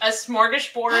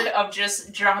smorgasbord of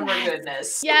just genre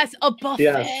goodness. Yes, a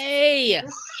buffet.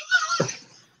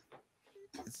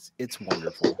 It's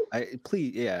wonderful. I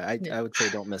would say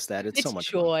don't miss that. It's so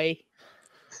much joy.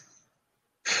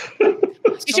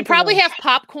 You should probably have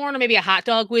popcorn or maybe a hot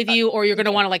dog with you, or you're going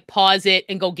to want to like pause it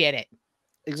and go get it.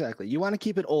 Exactly. You want to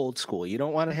keep it old school. You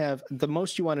don't want to have the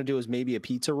most you want to do is maybe a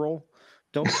pizza roll.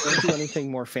 Don't do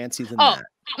anything more fancy than that.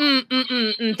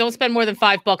 Don't spend more than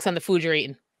 $5 on the food you're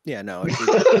eating. Yeah, no.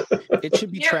 It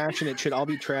should be trash, and it should all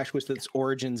be trash with its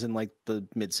origins in like the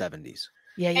mid-70s.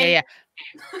 Yeah.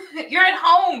 You're at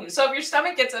home, so if your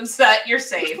stomach gets upset, you're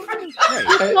safe.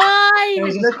 Why?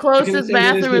 The closest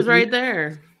bathroom is right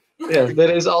there. Yeah,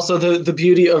 that is also the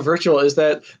beauty of virtual, is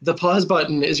that the pause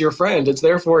button is your friend. It's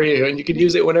there for you, and you can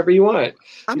use it whenever you want.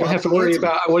 You don't have to worry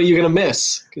about what are you going to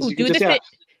miss.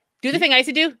 Do the thing I used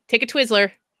to do. Take a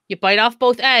Twizzler, you bite off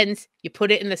both ends, you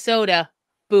put it in the soda,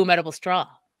 boom, edible straw.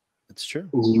 It's true.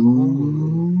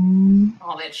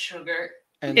 All that sugar.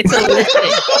 And it's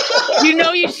illicit. You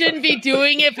know you shouldn't be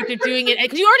doing it, but you're doing it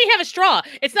because you already have a straw.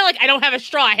 It's not like I don't have a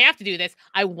straw. I have to do this.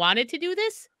 I wanted to do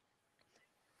this.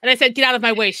 And I said, get out of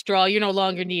my way, straw. You're no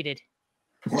longer needed.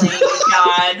 Playing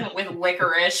God with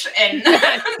licorice and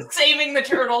saving the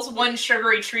turtles one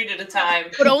sugary treat at a time.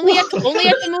 But only at the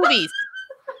movies.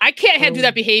 I can't do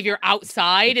that behavior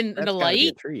outside in the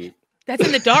light. That's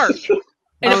in the dark.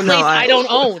 In a place I don't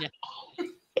own.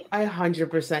 I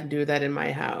 100% do that in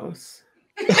my house.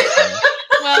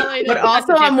 Well, but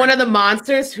also I'm one of the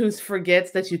monsters who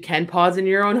forgets that you can pause in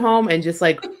your own home and just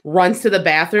like runs to the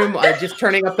bathroom, just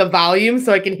turning up the volume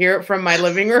so I can hear it from my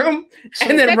living room,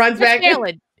 and then runs back.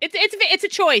 It's a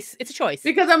choice. It's a choice.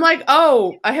 Because I'm like,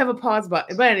 oh, I have a pause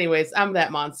button. But anyways, I'm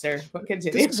that monster. But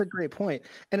continue. This is a great point.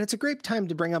 And it's a great time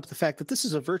to bring up the fact that this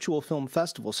is a virtual film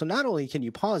festival. So not only can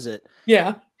you pause it,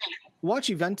 Yeah.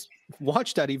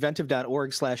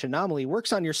 watch.eventive.org/anomaly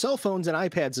works on your cell phones and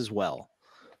iPads as well.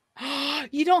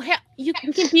 You don't have you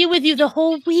can be with you the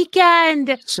whole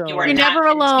weekend. So You are You're not never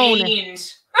alone.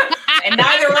 contained. And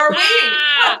neither are we.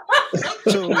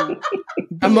 so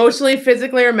Emotionally,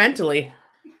 physically, or mentally.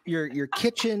 your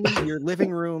kitchen, your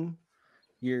living room,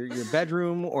 your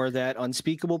bedroom, or that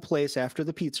unspeakable place after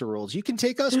the pizza rolls, you can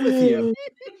take us with you.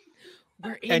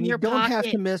 We're in And you your don't pocket. have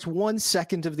to miss 1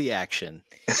 second of the action.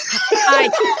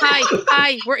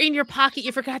 Hi. We're in your pocket.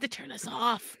 You forgot to turn us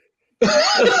off.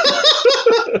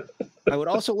 I would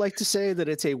also like to say that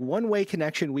it's a one-way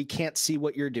connection. We can't see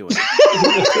what you're doing.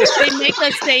 They make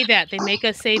us say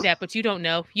that, but you don't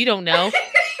know. You don't know.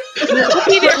 We'll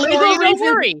be there for you. Don't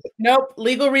worry. Nope.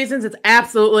 Legal reasons, it's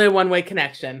absolutely a one-way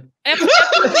connection.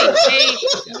 Absolutely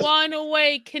a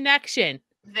one-way connection.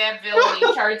 That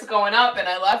villainy chart's going up, and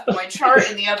I left my chart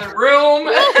in the other room.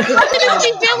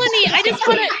 Nothing villainy.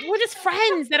 We're just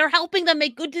friends that are helping them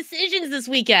make good decisions this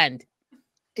weekend.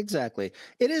 Exactly.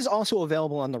 It is also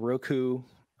available on the Roku.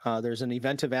 There's an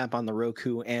Eventive app on the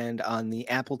Roku and on the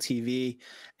Apple TV.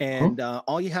 And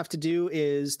all you have to do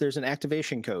is there's an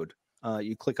activation code.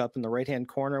 You click up in the right-hand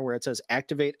corner where it says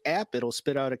activate app. It'll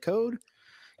spit out a code.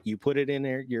 You put it in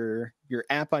your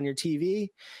app on your TV,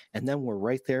 and then we're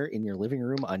right there in your living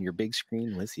room on your big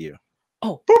screen with you.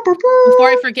 Oh, before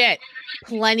I forget,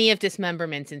 plenty of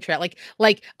dismemberments in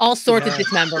like all sorts of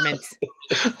dismemberments.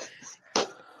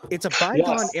 It's a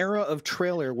bygone era of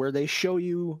trailer where they show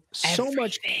you so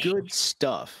much good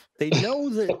stuff. They know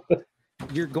that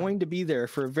you're going to be there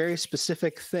for a very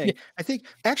specific thing. Yeah. I think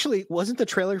actually wasn't the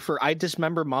trailer for I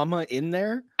Dismember Mama in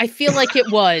there? I feel like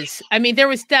it was. I mean, there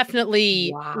was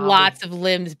definitely lots of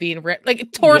limbs being ripped,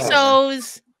 like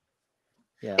torsos.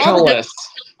 Yeah. All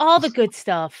the good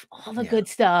stuff. All the good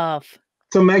stuff.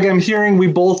 So, Meg, I'm hearing we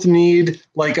both need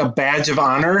like a badge of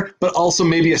honor, but also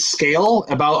maybe a scale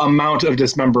about amount of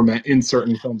dismemberment in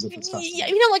certain films at this festival. Yeah,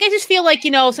 like I just feel like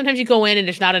sometimes you go in and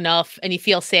there's not enough, and you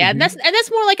feel sad, and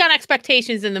that's more like on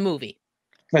expectations in the movie.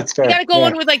 That's fair. You got to go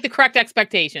in with like the correct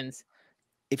expectations.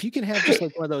 If you can have just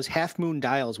like one of those half moon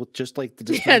dials with just like the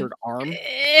dismembered arm.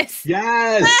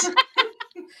 Yes.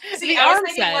 See, I was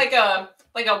thinking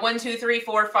like a 1, 2, 3,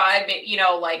 4, 5,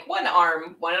 like one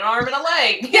arm and a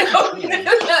leg,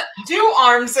 2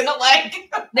 arms and a leg.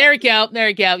 There we go.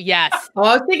 Yes. Oh,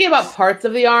 I was thinking about parts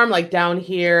of the arm, like down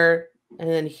here,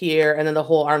 and then the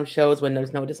whole arm shows when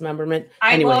there's no dismemberment.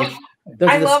 I love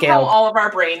how all of our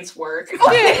brains work.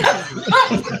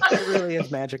 It really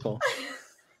is magical.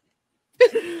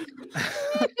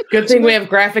 Good thing we have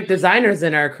graphic designers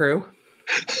in our crew.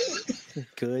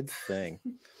 Good thing.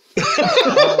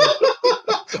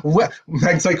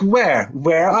 Meg's like,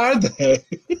 where are they?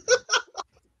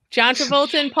 John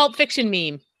Travolta and Pulp Fiction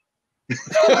meme. God,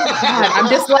 I'm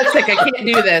dyslexic.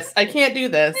 I can't do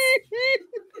this.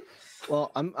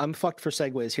 Well, I'm fucked for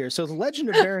segues here. So the Legend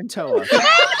of Baron-Toa.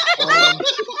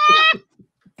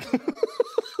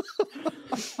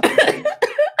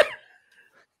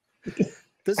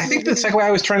 I think the segue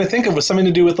I was trying to think of was something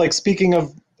to do with like speaking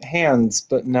of hands,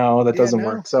 but no, that doesn't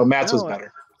work. So Matt's was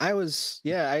better. I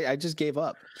just gave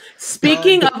up.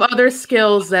 Speaking of other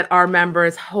skills that our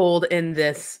members hold in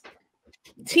this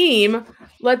team,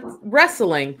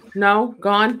 wrestling. No,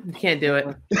 gone. You can't do it.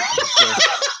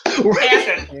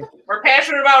 We're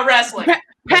passionate about wrestling.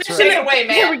 Take it away,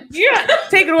 Matt.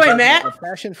 Take it away, Matt. A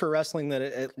passion for wrestling that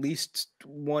at least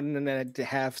 1.5,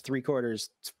 3/4,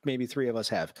 maybe 3 of us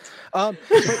have.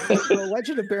 The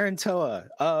Legend of Baron-Toa.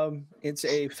 It's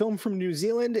a film from New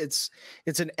Zealand. It's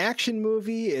an action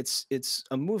movie. It's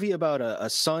a movie about a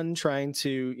son trying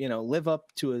to live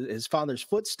up to his father's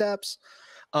footsteps.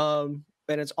 And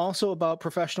it's also about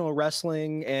professional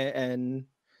wrestling and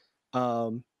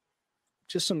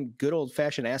just some good old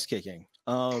fashioned ass kicking.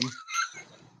 I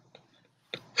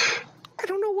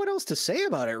don't know what else to say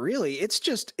about it, really.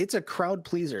 It's a crowd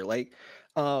pleaser. Like,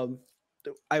 I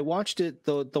watched it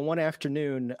the one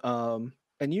afternoon, and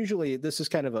usually this is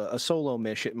kind of a solo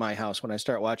mish at my house when I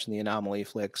start watching the Anomaly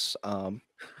flicks.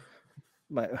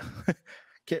 My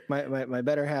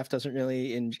better half doesn't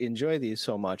really enjoy these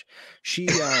so much.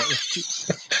 She's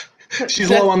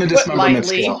low on the dismemberment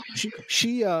scale.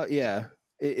 She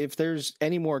if there's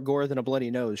any more gore than a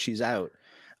bloody nose, she's out.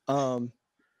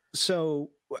 So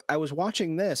I was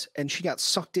watching this and she got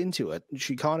sucked into it.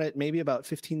 She caught it maybe about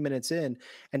 15 minutes in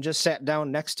and just sat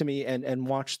down next to me and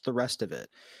watched the rest of it.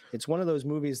 It's one of those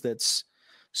movies that's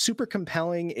super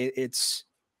compelling. It's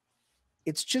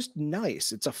it's just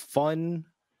nice. It's a fun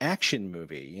action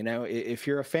movie. You know, if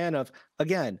you're a fan of,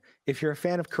 again, if you're a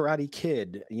fan of Karate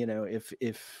Kid, you know, if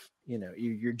you know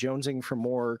you're jonesing for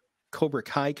more Cobra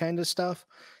Kai kind of stuff,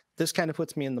 this kind of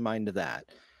puts me in the mind of that.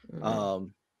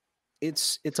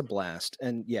 It's a blast.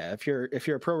 And yeah, if you're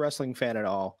a pro wrestling fan at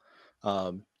all,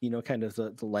 you know, kind of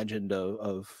the legend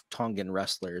of Tongan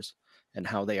wrestlers and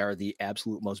how they are the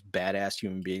absolute most badass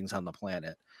human beings on the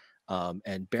planet.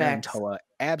 And Baron Facts. Toa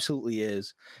absolutely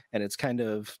is. And it's kind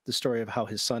of the story of how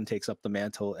his son takes up the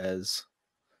mantle as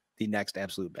the next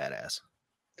absolute badass.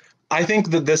 I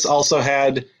think that this also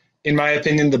had, in my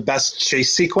opinion, the best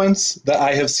chase sequence that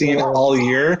I have seen all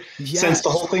year. Yes. Since the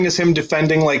whole thing is him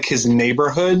defending like his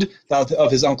neighborhood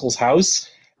of his uncle's house,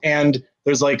 and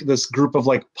there's like this group of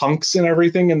like punks and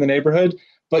everything in the neighborhood,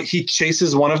 but he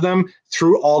chases one of them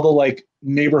through all the like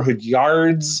neighborhood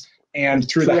yards and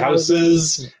through the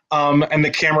houses, and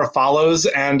the camera follows.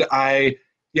 And I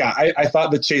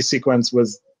thought the chase sequence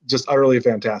was just utterly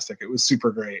fantastic. It was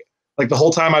super great. Like the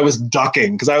whole time I was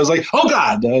ducking because I was like, oh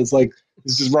God, I was like,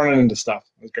 it's just running into stuff.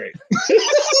 It was great.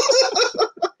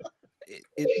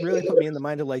 It really put me in the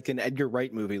mind of like an Edgar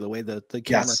Wright movie, the way the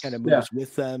camera kind of moves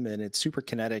with them, and it's super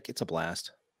kinetic. It's a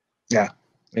blast. Yeah.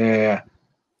 The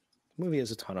movie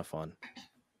is a ton of fun.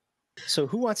 So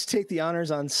who wants to take the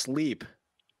honors on Sleep?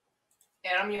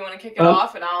 Adam, you want to kick it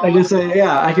off, and I'll. I can say,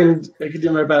 yeah, I can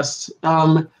do my best.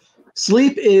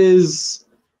 Sleep is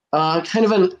kind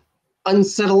of an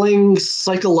unsettling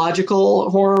psychological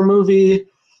horror movie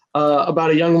about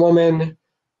a young woman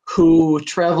who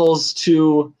travels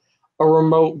to a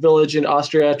remote village in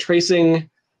Austria, tracing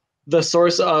the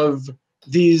source of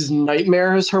these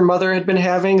nightmares her mother had been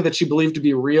having that she believed to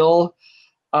be real,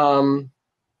 and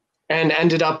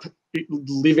ended up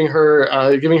leaving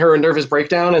her, giving her a nervous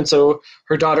breakdown. And so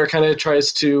her daughter kind of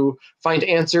tries to find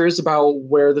answers about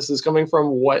where this is coming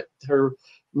from, what her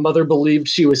mother believed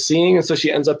she was seeing. And so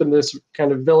she ends up in this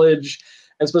kind of village,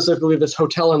 and specifically this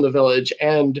hotel in the village,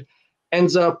 and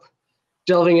ends up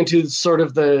delving into sort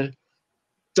of the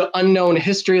unknown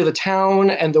history of the town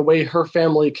and the way her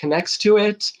family connects to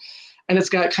it. And it's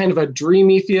got kind of a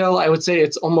dreamy feel. I would say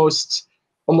it's almost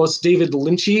David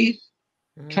Lynchy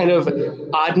kind of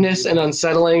oddness and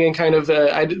unsettling, and kind of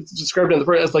I described it in the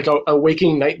first as like a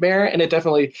waking nightmare, and it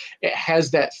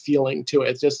has that feeling to it.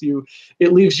 It's just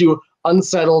it leaves you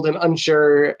unsettled and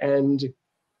unsure and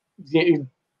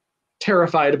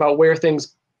terrified about where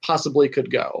things possibly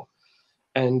could go.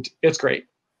 And it's great.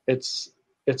 It's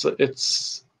just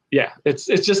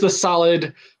a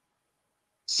solid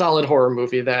horror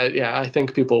movie that I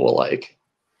think people will like.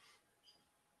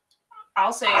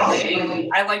 I'll say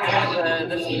I like one of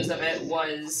the themes of it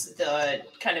was the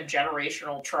kind of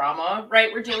generational trauma,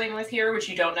 right, we're dealing with here, which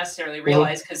you don't necessarily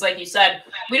realize because, like you said,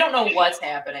 we don't know what's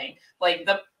happening. Like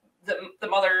the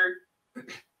mother,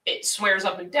 it swears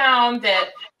up and down that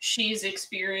she's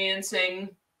experiencing,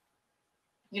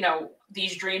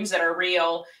 these dreams that are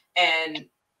real, and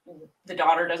the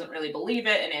daughter doesn't really believe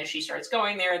it. And as she starts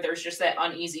going there, there's just that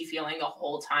uneasy feeling the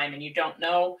whole time, and you don't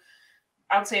know.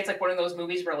 I would say it's like one of those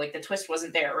movies where like the twist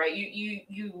wasn't there, right?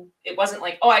 It wasn't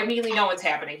like, oh, I immediately know what's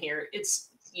happening here. It's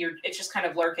just kind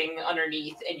of lurking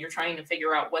underneath, and you're trying to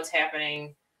figure out what's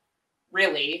happening.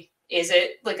 Really, is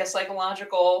it like a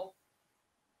psychological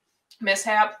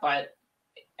mishap? But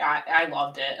I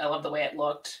loved it. I loved the way it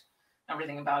looked.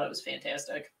 Everything about it was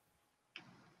fantastic.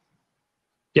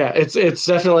 Yeah, it's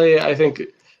definitely, I think,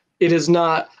 it is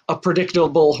not a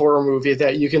predictable horror movie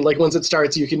that you can, like, once it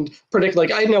starts, you can predict,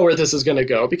 like, I know where this is going to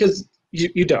go, because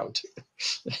you don't.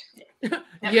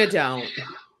 You don't.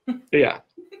 Yeah.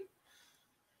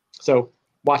 So,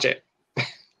 watch it.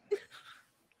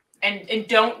 And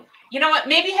don't, you know what,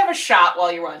 maybe have a shot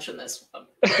while you're watching this one.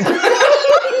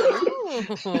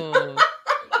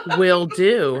 Will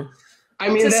do. I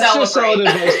mean, that's just solid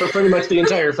advice for pretty much the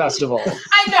entire festival.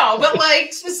 I know, but,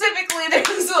 like, specifically,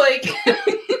 there's, like...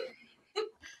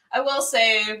 I will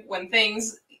say, when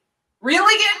things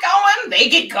really get going, they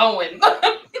get going.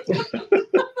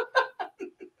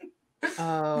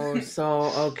 Oh,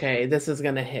 so, okay. This is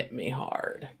going to hit me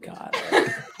hard. Got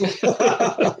it.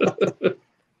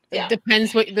 Yeah. It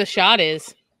depends what the shot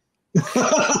is.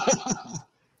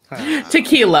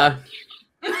 Tequila.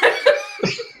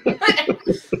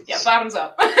 Yeah, bottoms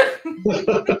up.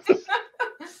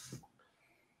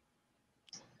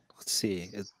 Let's see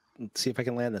if I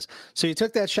can land this. So you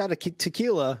took that shot of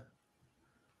tequila.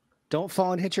 Don't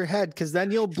fall and hit your head, because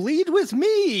then you'll bleed with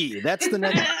me. That's the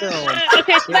next film.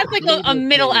 Okay, so that's like a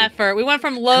middle effort. We went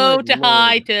from low to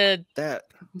high to... That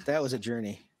was a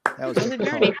journey. That was a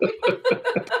journey.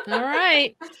 All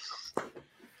right.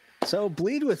 So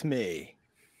bleed with me.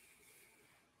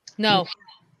 No.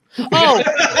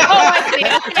 I see.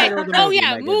 Okay. Title of the Oh movie,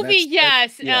 yeah, Megan. movie.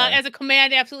 That's- Yes. yeah. As a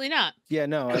command, absolutely not. Yeah,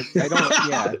 no, I don't.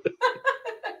 Yeah,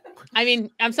 I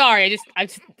mean, I'm sorry. I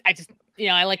just,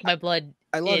 I like my blood.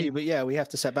 I love in. you, but yeah, we have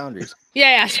to set boundaries.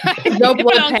 Yeah. No It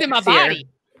blood belongs in my packs here.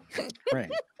 body.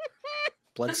 Right.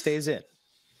 Blood stays in.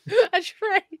 That's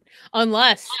right.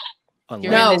 Unless you're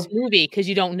Unless in this movie because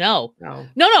you don't know. No.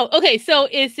 No. Okay, so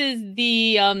this is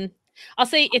the I'll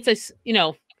say it's a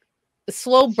a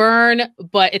slow burn,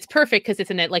 but it's perfect because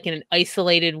it's in an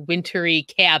isolated wintry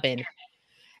cabin.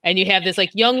 And you have this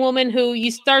like young woman who you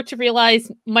start to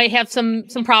realize might have some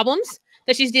problems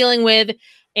that she's dealing with,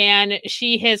 and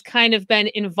she has kind of been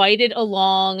invited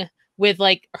along with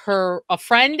like a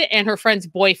friend and her friend's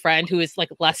boyfriend, who is like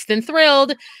less than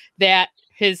thrilled that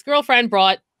his girlfriend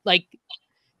brought like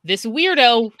this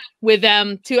weirdo with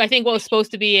them to, I think, what was supposed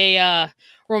to be a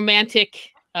romantic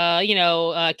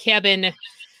cabin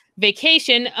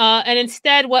vacation, and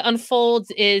instead what unfolds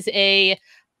is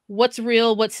what's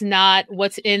real, what's not,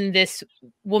 what's in this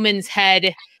woman's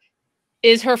head.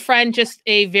 Is her friend just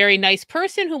a very nice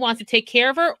person who wants to take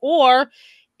care of her, or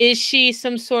is she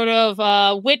some sort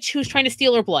of witch who's trying to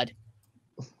steal her blood?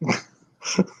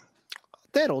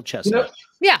 that old chestnut.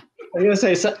 Yeah. I'm gonna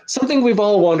say something we've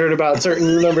all wondered about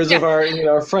certain members of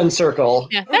our friend circle.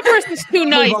 Yeah, that person's too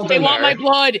nice. all They been want my there.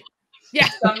 blood. Yeah.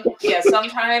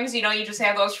 Sometimes, you just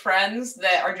have those friends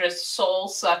that are just soul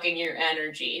sucking your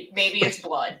energy. Maybe it's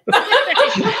blood.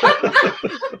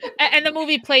 And the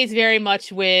movie plays very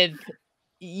much with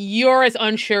you're as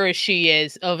unsure as she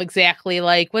is of exactly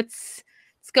like what's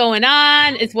going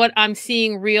on, is what I'm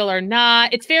seeing real or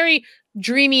not. It's very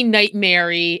dreamy,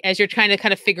 nightmare-y as you're trying to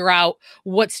kind of figure out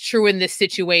what's true in this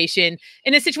situation,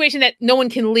 in a situation that no one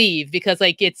can leave, because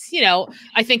like it's,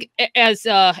 I think as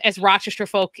Rochester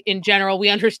folk in general, we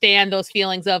understand those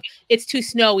feelings of it's too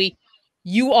snowy.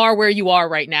 You are where you are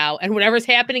right now, and whatever's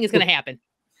happening is going to happen.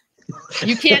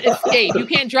 You can't escape. You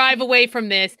can't drive away from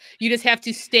this. You just have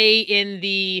to stay in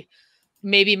the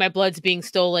maybe my blood's being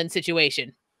stolen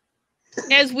situation,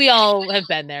 as we all have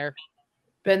been there.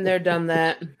 Been there, done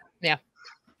that. Yeah.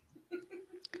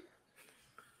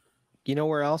 You know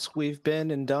where else we've been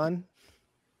and done?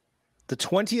 The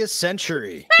 20th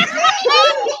century.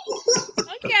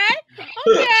 Okay.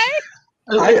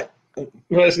 I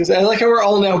like how we're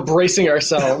all now bracing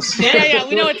ourselves. Yeah.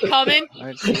 We know it's coming.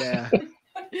 Yeah.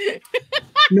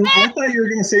 No, I thought you were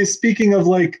going to say, speaking of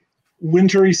like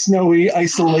wintry, snowy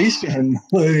isolation.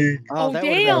 Like, Oh, that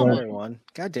would have been damn. another one.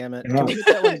 God damn it. Yeah. Can we get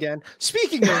that one again?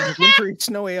 Speaking of wintry,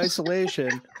 snowy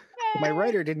isolation, my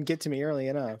writer didn't get to me early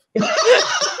enough.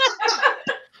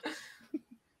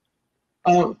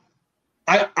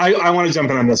 I want to jump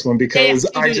in on this one because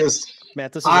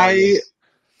Matt, this is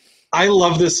I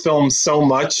love this film so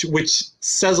much, which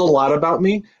says a lot about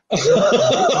me.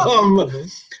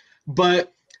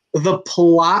 But the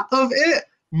plot of it,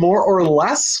 more or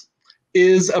less,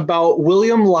 is about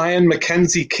William Lyon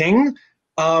Mackenzie King,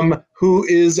 who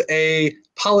is a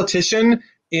politician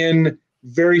in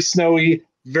very snowy,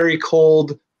 very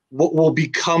cold, what will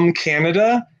become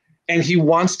Canada, and he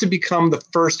wants to become the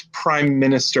first prime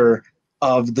minister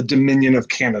of the Dominion of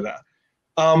Canada.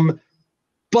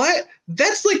 But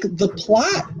that's like the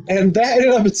plot, and that in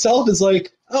and of itself is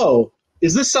like, oh,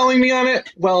 is this selling me on it?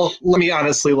 Well, let me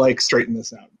honestly like straighten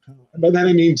this out. By that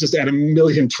I mean just add a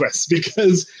million twists,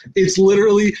 because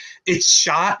it's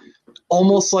shot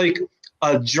almost like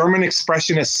a German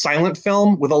expressionist silent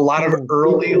film with a lot of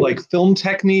early like film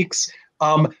techniques.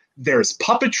 There's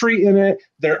puppetry in it.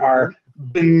 There are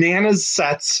bananas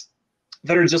sets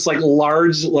that are just like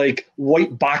large like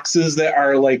white boxes that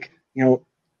are like,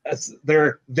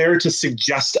 they're there to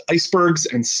suggest icebergs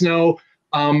and snow.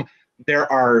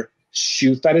 There are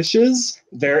shoe fetishes.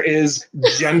 There is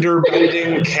gender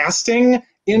bending casting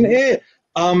in it.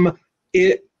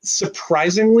 It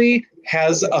surprisingly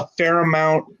has a fair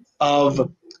amount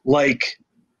of like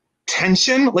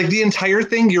tension. Like the entire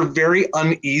thing, you're very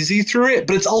uneasy through it,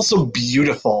 but it's also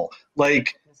beautiful.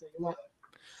 Like,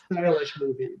 stylish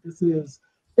movie. This is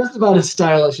just about as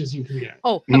stylish as you can get.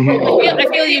 Oh, Mhm. I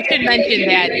feel you should mention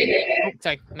that. Oh,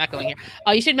 sorry, I'm not going here.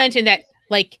 Oh, you should mention that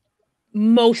like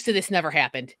most of this never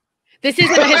happened. This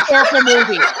isn't a historical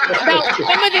movie. Now,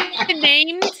 some of the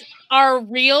names are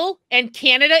real and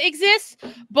Canada exists,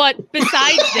 but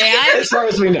besides that, As far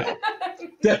as we know.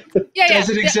 does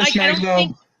it exist, I don't Magno?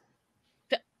 think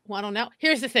well, I don't know.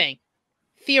 Here's the thing.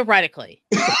 Theoretically.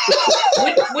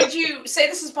 Would you say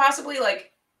this is possibly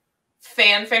like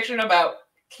fan fiction about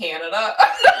Canada?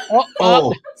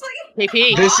 Oh, It's like,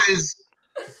 KP. this is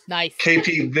Nice.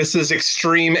 KP, this is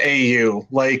extreme AU.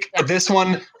 Like this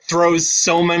one throws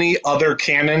so many other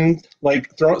canon,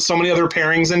 like throw so many other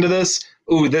pairings into this.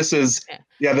 Ooh, this is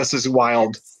this is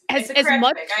wild. As It's a crack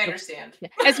much pick, I understand.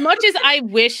 as much as I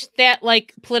wish that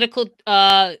like political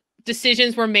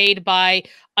decisions were made by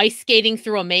ice skating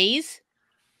through a maze,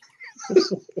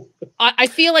 I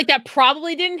feel like that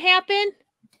probably didn't happen.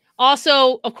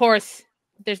 Also, of course,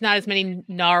 there's not as many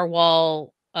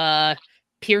narwhal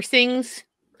piercings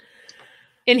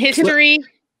in history.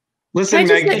 Listen,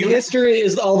 Can I just Meg, And history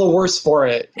is all the worse for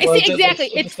it. I see, exactly.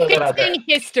 It's fixing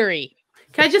history.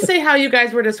 Can I just say how you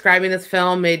guys were describing this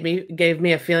film gave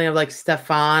me a feeling of like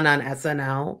Stefan on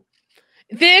SNL?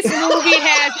 This movie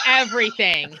has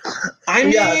everything. I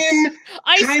mean,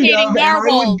 Ice kind skating, of. And I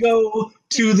narwhals, would go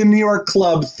to the New York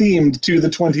club themed to the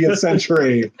 20th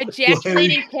century.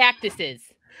 ejaculating cactuses.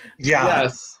 Yeah.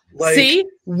 Yes. Like, See,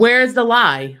 where's the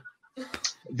lie?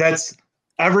 that's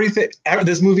everything.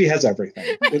 This movie has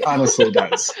everything. It honestly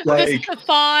does. The Like,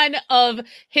 Stefan of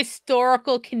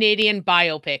historical Canadian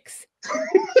biopics.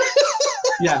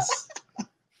 Yes.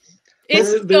 It's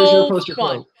There's your so poster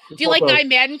fun. quote. Do you like Guy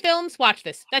Madden films? Watch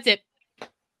this. That's it.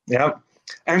 yeah.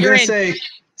 I'm You're going to in. say,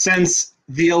 since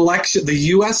the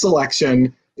U.S.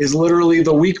 election is literally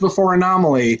the week before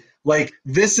Anomaly, like,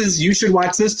 you should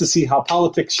watch this to see how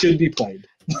politics should be played.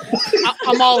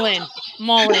 I'm all in. I'm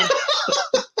all in.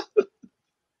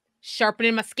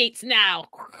 Sharpening my skates now.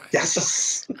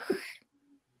 Yes.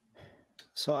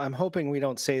 So I'm hoping we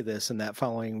don't say this in that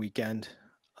following weekend.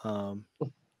 Our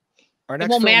It next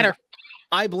won't film is matter.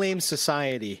 I Blame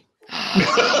Society.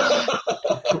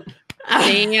 Damn.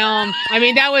 I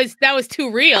mean, that was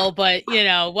too real, but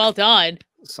well done.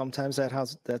 Sometimes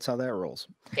that's how that rolls.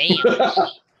 Damn.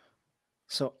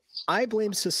 So I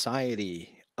Blame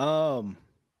Society. I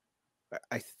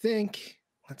think,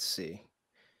 let's see.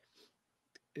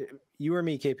 You or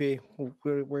me, KP?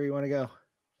 Where you want to go?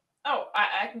 Oh,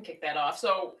 I can kick that off.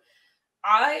 So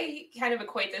I kind of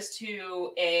equate this to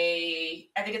I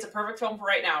think it's a perfect film for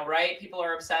right now, right? People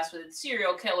are obsessed with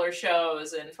serial killer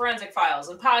shows and forensic files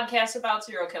and podcasts about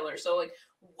serial killers. So, like,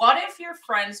 what if your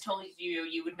friends told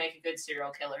you would make a good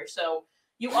serial killer? So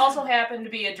you also happen to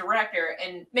be a director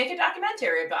and make a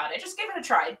documentary about it. Just give it a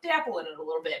try, dabble in it a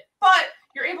little bit. But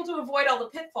you're able to avoid all the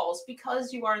pitfalls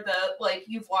because you've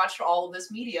watched all of this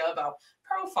media about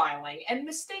profiling and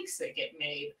mistakes that get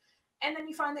made. And then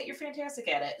you find that you're fantastic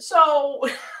at it. So,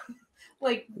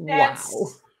 like, that's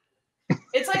Wow.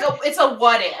 it's a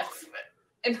what if.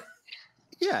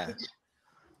 Yeah,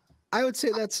 I would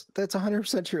say that's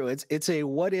 100% true. It's a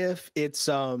what if. It's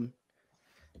I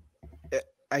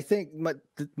think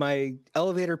my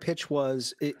elevator pitch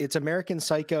was it's American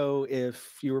Psycho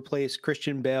if you replace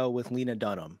Christian Bale with Lena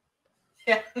Dunham.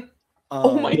 Yeah.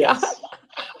 Oh my God.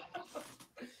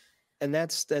 And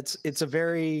it's a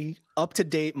very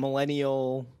up-to-date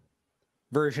millennial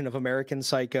version of American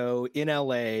Psycho in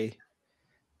LA.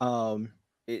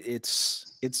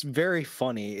 It's very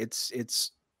funny.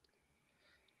 It's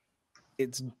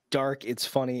dark, it's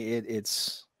funny,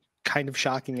 it's kind of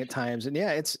shocking at times, and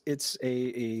yeah, it's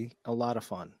a lot of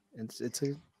fun.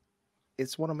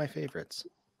 It's one of my favorites.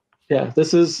 Yeah,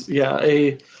 this is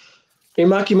a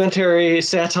mockumentary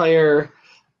satire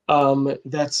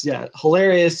that's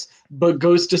hilarious, but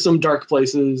goes to some dark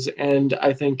places, and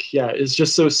I think is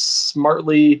just so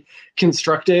smartly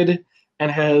constructed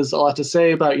and has a lot to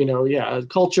say about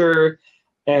culture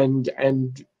and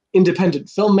independent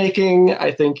filmmaking.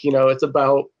 I think it's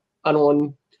about,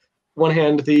 on one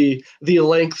hand, the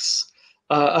lengths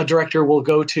a director will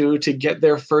go to get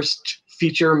their first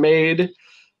feature made,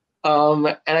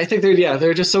 and I think there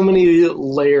are just so many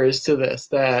layers to this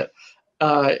that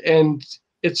and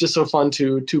it's just so fun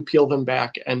to peel them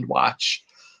back and watch.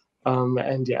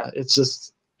 And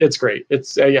it's great.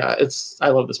 I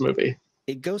love this movie.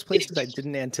 It goes places I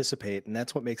didn't anticipate, and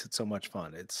that's what makes it so much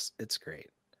fun. It's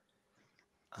great.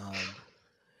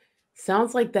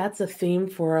 Sounds like that's a theme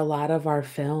for a lot of our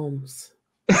films.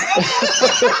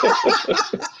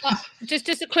 Just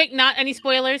a quick, not any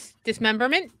spoilers.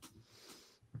 Dismemberment.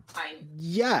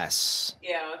 Yes.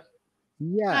 Yeah.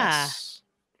 Yes.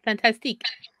 Fantastic.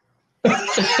 She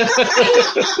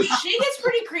gets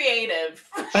pretty creative.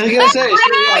 I was gonna say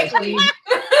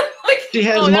she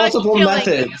has multiple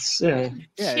methods. Yeah.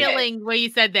 Chilling where you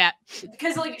said that.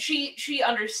 Because she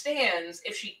understands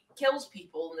if she kills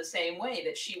people in the same way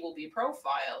that she will be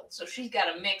profiled. So she's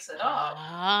got to mix it up,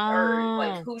 or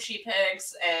like who she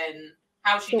picks and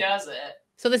how she does it.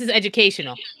 So this is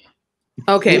educational.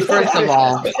 Okay, first of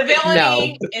all,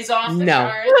 Civility is off the No.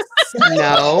 charts.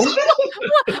 no.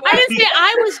 I didn't say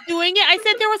I was doing it. I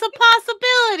said there was a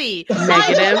possibility.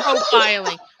 Negative.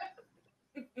 Profiling.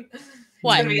 It's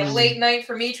What? gonna be a late night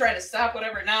for me trying to stop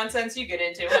whatever nonsense you get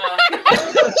into, huh?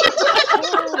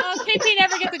 Oh, KP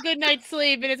never gets a good night's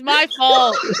sleep, and it's my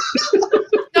fault.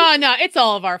 No, it's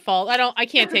all of our fault. I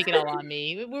can't take it all on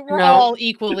me. We're No. all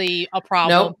equally a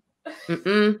problem.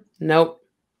 Nope. Nope.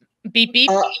 Beep beep.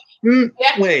 Yeah.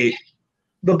 Wait,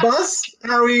 the bus?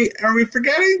 Are we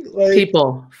forgetting? Like,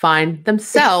 People find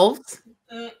themselves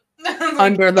Like,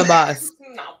 under the bus.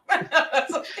 No.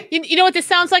 You know what this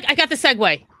sounds like? I got the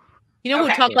segue. You know who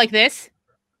would Okay. talk like this?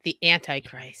 The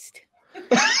Antichrist.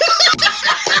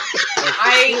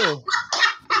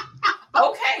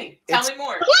 Okay, tell me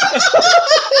more.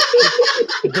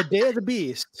 The Day of the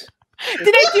Beast.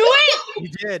 Did I do it? You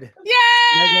did.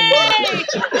 Yay!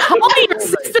 Oh, your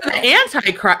sister, the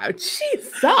Antichrist.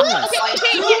 Jesus.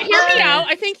 Okay, hear me out.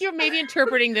 I think you're maybe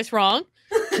interpreting this wrong.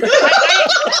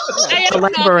 I am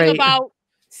talking Elaborate. about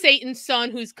Satan's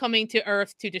son who's coming to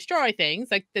Earth to destroy things.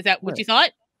 Like, is that what you thought?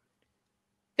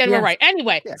 Then we're Yes. right.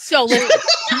 Anyway, Yeah. so listen.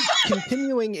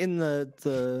 Continuing in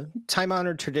the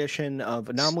time-honored tradition of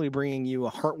Anomaly bringing you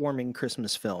a heartwarming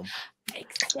Christmas film.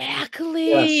 Exactly.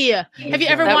 Yes. Have you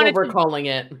ever That's wanted what we're to calling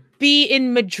it. be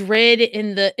in Madrid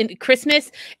in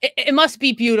Christmas? It must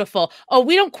be beautiful. Oh,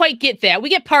 we don't quite get that. We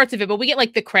get parts of it, but we get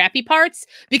like the crappy parts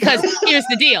because here's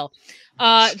the deal.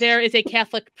 There is a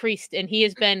Catholic priest, and he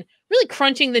has been really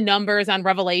crunching the numbers on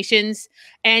Revelations,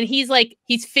 and he's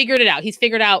figured it out. He's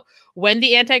figured out when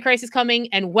the Antichrist is coming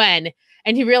and when,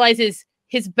 and he realizes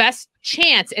his best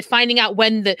chance at finding out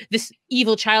when this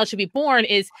evil child should be born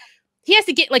is he has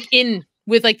to get like in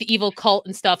with like the evil cult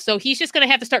and stuff. So he's just going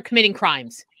to have to start committing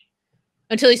crimes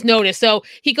until he's noticed. So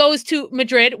he goes to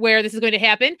Madrid where this is going to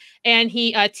happen, and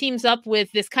he teams up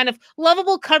with this kind of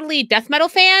lovable, cuddly death metal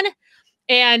fan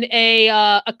and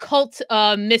a cult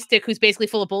mystic who's basically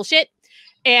full of bullshit.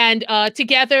 And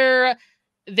together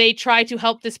they try to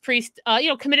help this priest,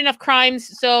 commit enough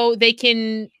crimes so they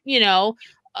can,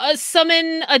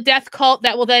 summon a death cult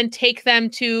that will then take them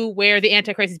to where the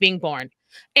Antichrist is being born.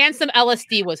 And some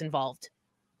LSD was involved.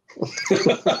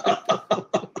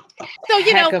 So,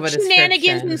 Heck of a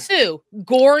shenanigans description. ensue.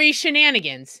 Gory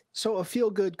shenanigans. So a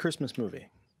feel-good Christmas movie.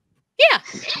 Yeah.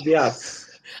 Yes.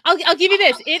 I'll give you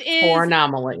this. It is. Or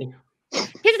Anomaly. Here's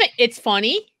the thing. It's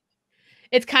funny.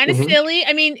 It's kind of Mhm. silly.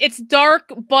 I mean, it's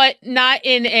dark, but not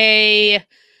in a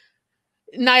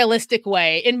nihilistic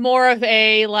way. In more of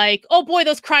a like, oh boy,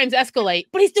 those crimes escalate.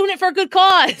 But he's doing it for a good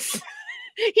cause.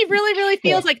 He really, really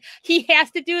feels like he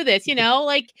has to do this.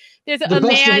 Like there's The a best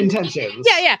of man. intentions.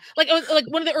 Yeah. Like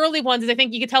one of the early ones is I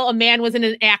think you could tell a man was in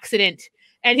an accident.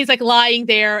 And he's like lying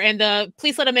there, and the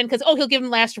police let him in because he'll give him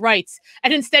last rites.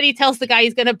 And instead, he tells the guy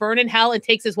he's going to burn in hell and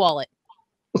takes his wallet.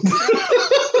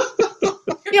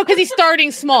 Because he's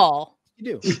starting small.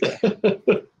 You do.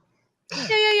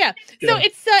 Yeah. So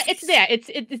it's that.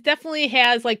 It definitely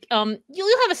has like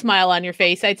you'll have a smile on your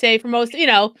face. I'd say for most,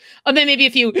 and then maybe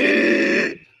a few,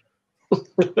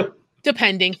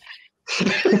 depending.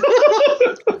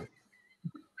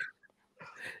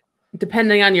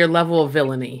 Depending on your level of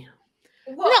villainy.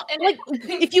 Well, No, and like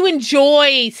if you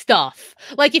enjoy stuff,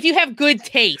 like if you have good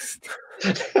taste.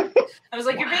 I was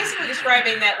like, you're basically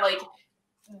describing that like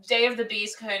Day of the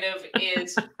Beast kind of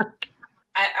is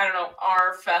I don't know,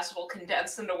 our festival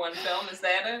condensed into one film. Is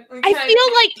that it? I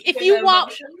feel like if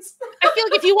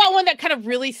you want one that kind of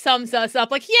really sums us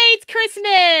up, like, yay, it's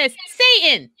Christmas,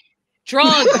 Satan,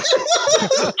 drugs,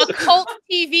 a cult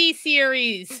TV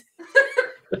series.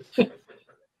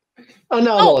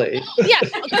 Anomaly. Yeah,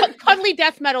 cuddly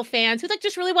death metal fans who like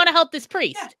just really want to help this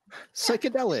priest.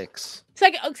 Psychedelics. It's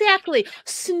like exactly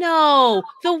snow,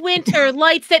 the winter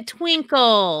lights that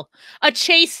twinkle, a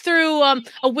chase through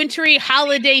a wintry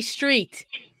holiday street.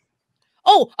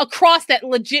 Oh, a cross that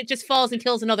legit just falls and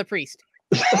kills another priest.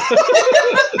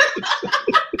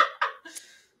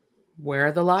 Where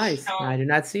are the lies? Oh, I do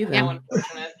not see How them.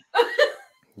 unfortunate.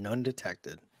 None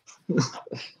detected.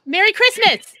 Merry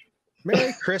Christmas.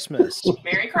 Merry Christmas.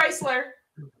 Merry Chrysler.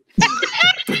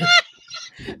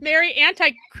 Merry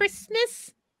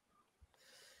Anti-Christmas.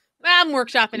 I'm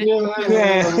workshopping it.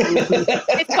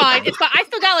 It's fine. I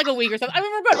still got like a week or something. I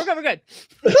mean, we're good.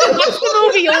 Watch the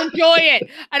movie. You'll enjoy it.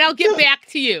 And I'll get back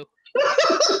to you.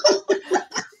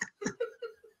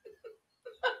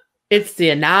 It's the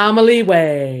Anomaly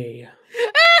way.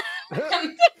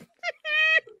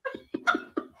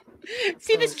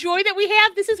 See this joy that we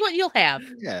have? This is what you'll have.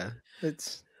 Yeah,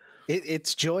 it's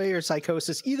It's joy or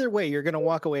psychosis. Either way, you're going to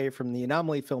walk away from the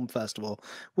Anomaly Film Festival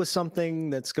with something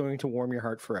that's going to warm your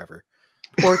heart forever.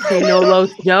 Porque no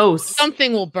los dos.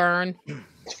 Something will burn.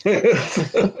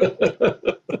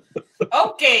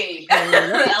 Okay.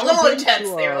 A little intense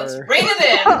there. Let's bring it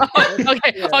in.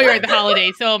 Okay. Oh, you're right. The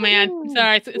holidays. Oh man.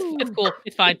 Sorry. It's cool.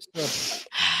 It's fine.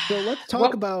 So let's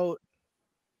talk about.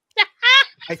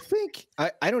 I think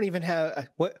I don't even have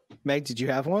what. Meg, did you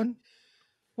have one?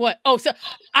 What? Oh, so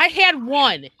I had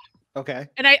one. Okay.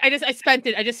 And I spent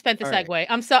it. I just spent the All segue. right.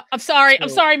 I'm sorry. I'm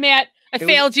sorry, Matt. I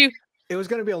failed you. It was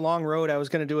going to be a long road. I was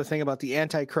going to do a thing about the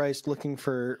Antichrist looking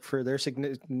for their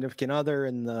significant other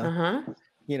in the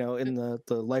in the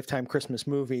Lifetime Christmas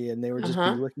movie, and they were just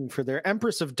be looking for their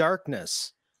Empress of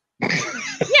Darkness. Yeah,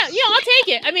 I'll take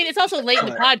it. I mean, it's also late in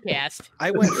the podcast.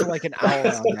 I went for like an hour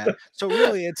on that. So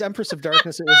really, it's Empress of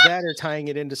Darkness. It was that or tying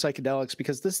it into psychedelics,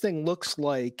 because this thing looks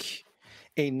like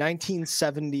a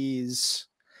 1970s.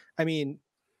 I mean,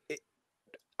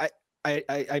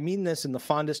 I mean this in the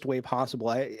fondest way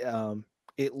possible.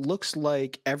 It looks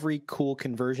like every cool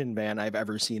conversion van I've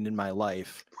ever seen in my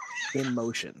life in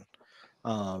motion.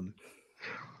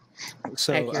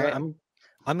 So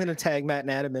I'm going to tag Matt and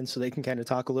Adam in so they can kind of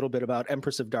talk a little bit about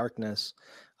Empress of Darkness,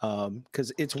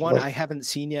 because it's one I haven't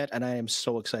seen yet, and I am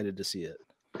so excited to see it.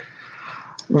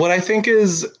 What I think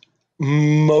is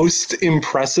most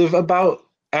impressive about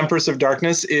Empress of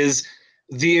Darkness is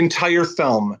the entire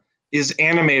film is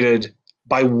animated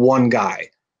by one guy.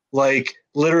 Like,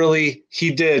 literally,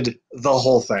 he did the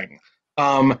whole thing.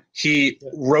 He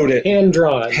wrote it.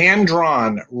 Hand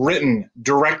drawn, written,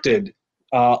 directed,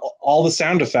 all the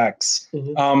sound effects,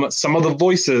 some of the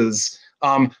voices,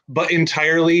 but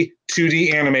entirely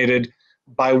 2D animated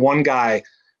by one guy.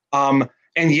 And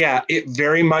yeah, it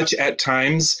very much at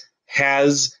times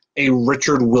has a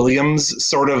Richard Williams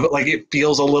sort of, like, it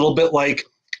feels a little bit like,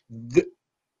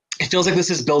 it feels like this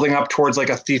is building up towards like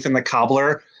a Thief and the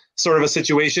Cobbler sort of a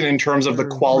situation in terms of the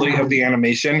quality of the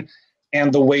animation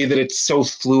and the way that it's so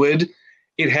fluid.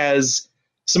 It has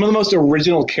some of the most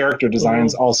original character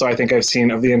designs also I think I've seen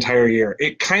of the entire year.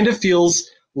 It kind of feels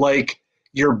like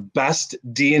your best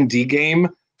D&D game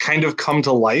kind of come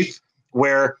to life,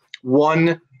 where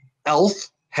one elf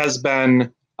has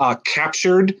been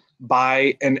captured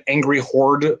by an angry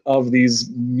horde of these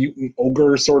mutant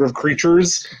ogre sort of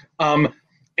creatures.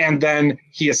 And then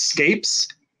he escapes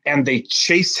and they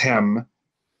chase him.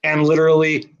 And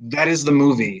literally that is the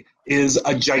movie, is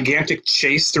a gigantic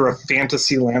chase through a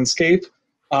fantasy landscape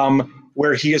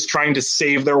where he is trying to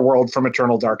save their world from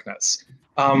eternal darkness.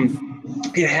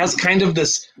 It has kind of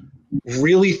this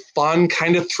really fun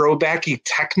kind of throwbacky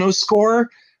techno score,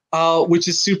 which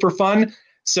is super fun.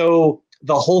 So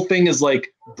the whole thing is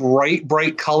like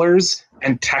bright colors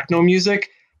and techno music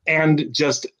and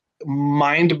just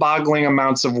mind-boggling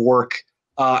amounts of work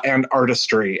and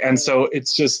artistry. And so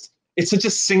it's such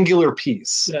a singular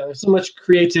piece. Yeah, there's so much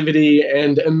creativity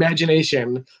and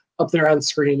imagination up there on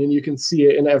screen, and you can see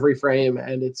it in every frame,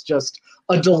 and it's just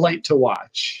a delight to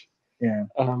watch. Yeah.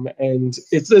 And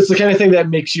it's the kind of thing that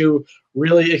makes you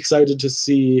really excited to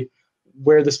see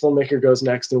where this filmmaker goes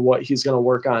next and what he's going to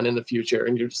work on in the future.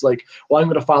 And you're just like, well, I'm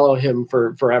going to follow him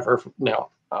for forever from now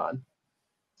on.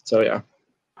 So yeah.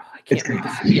 I can't wait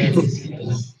to see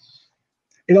this.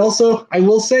 It also, I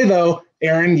will say though,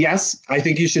 Aaron, yes, I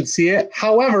think you should see it.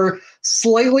 However,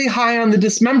 slightly high on the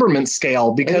dismemberment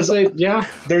scale, because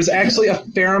there's actually a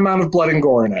fair amount of blood and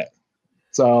gore in it.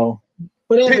 So,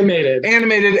 but animated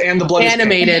and the blood is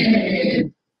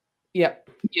animated. Yep.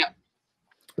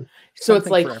 So it's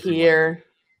like here.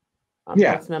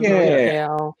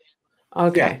 Scale.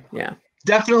 Okay. Yeah.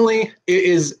 Definitely, it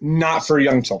is not for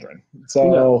young children.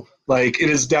 So, like, it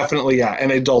is definitely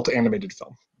an adult animated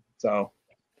film. So.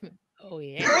 Oh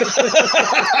yeah.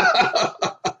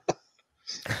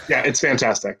 Yeah, it's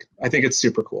fantastic. I think it's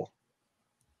super cool.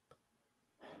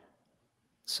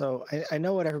 So I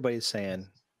know what everybody's saying.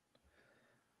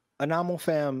 Anomaly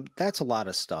fam, that's a lot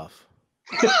of stuff.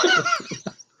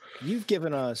 You've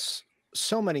given us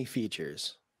so many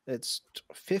features. It's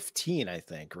 15, I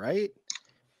think, right?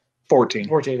 14.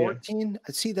 14?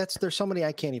 See, there's so many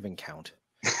I can't even count.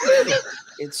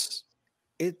 It's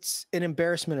an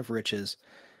embarrassment of riches.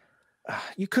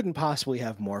 You couldn't possibly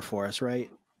have more for us, right?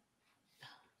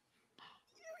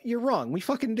 You're wrong. We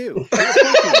fucking do.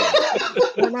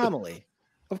 We're Anomaly.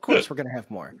 Of course we're going to have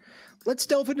more. Let's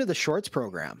delve into the shorts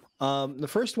program. The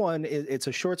first one, it's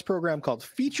a shorts program called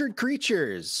Featured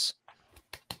Creatures.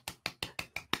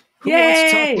 Who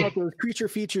wants to talk about those creature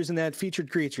features and that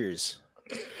featured creatures?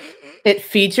 It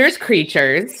features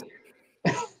creatures.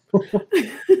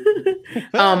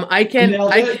 I can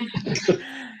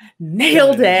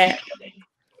Nailed it.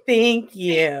 Thank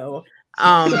you.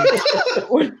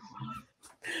 I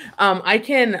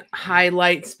can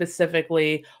highlight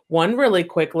specifically one really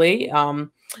quickly.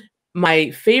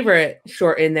 My favorite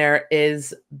short in there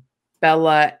is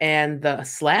Bella and the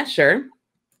Slasher.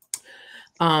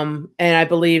 And I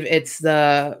believe it's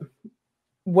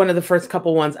one of the first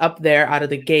couple ones up there out of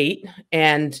the gate.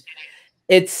 And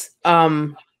it's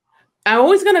I'm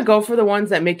always gonna go for the ones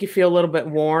that make you feel a little bit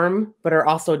warm, but are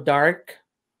also dark.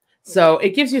 So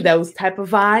it gives you those type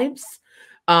of vibes.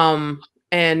 And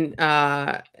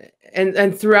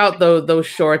throughout those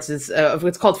shorts is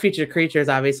it's called Featured Creatures,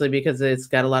 obviously, because it's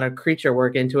got a lot of creature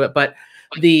work into it. But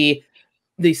the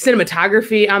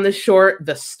cinematography on the short,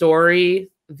 the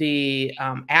story, the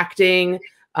acting,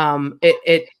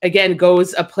 it again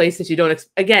goes a place that you don't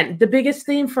again, the biggest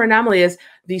theme for Anomaly is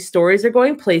these stories are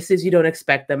going places you don't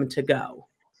expect them to go.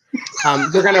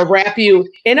 We're going to wrap you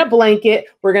in a blanket.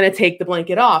 We're going to take the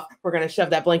blanket off. We're going to shove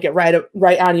that blanket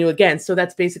right on you again. So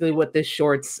that's basically what this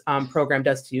shorts program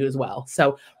does to you as well.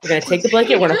 So we're going to take the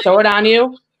blanket. We're going to throw it on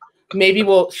you. Maybe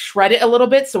we'll shred it a little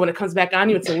bit. So when it comes back on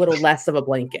you, it's a little less of a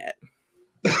blanket.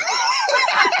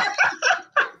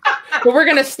 But we're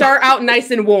going to start out nice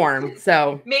and warm.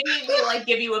 So maybe we like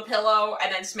give you a pillow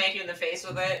and then smack you in the face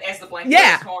with it as the blanket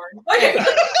is torn.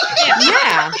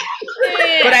 Yeah.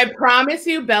 But I promise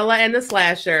you, Bella and the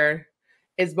Slasher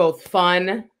is both fun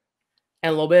and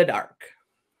a little bit dark.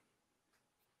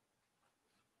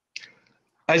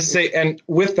 I just say, and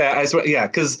with that,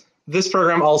 because this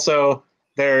program also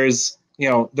there's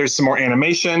some more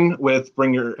animation with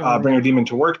Bring Your Demon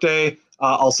to Work Day.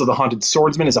 Also, the Haunted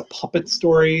Swordsman is a puppet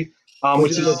story,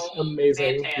 which is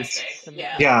amazing. Fantastic.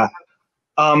 Yeah.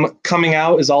 Coming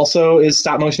Out is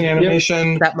stop motion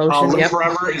animation. Stop motion. Live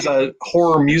Forever is a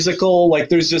horror musical. Like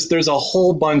there's a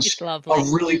whole bunch of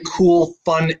really cool,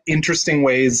 fun, interesting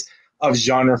ways of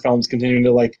genre films continuing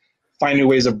to like find new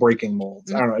ways of breaking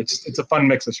molds. I don't know. It's a fun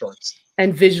mix of shorts.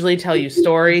 And visually tell you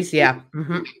stories. Yeah.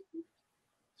 Mm-hmm.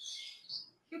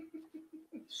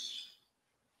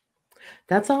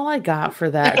 That's all I got for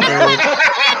that group.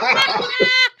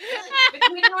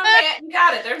 Between you and Matt, you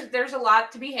got it. There's a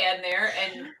lot to be had in there,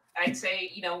 and I'd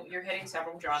say you're hitting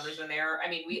several genres in there. I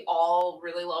mean, we all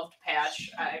really loved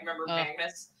Patch. I remember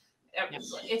Magnus.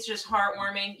 It's just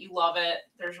heartwarming. You love it.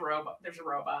 There's a robot.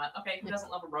 Okay, who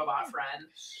doesn't love a robot friend?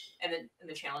 And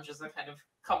the challenges that kind of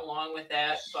come along with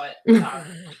that. But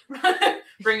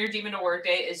Bring Your Demon to Work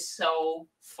Day is so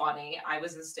funny. I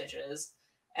was in stitches,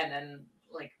 and then.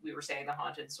 Like we were saying, the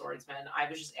Haunted Swordsman, I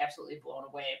was just absolutely blown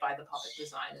away by the puppet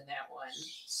design in that one.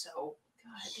 So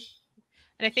good.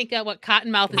 And I think what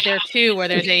Cottonmouth is there too, where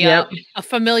there's a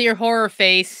familiar horror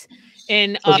face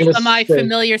in a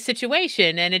semi-familiar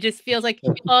situation, and it just feels like,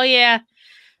 oh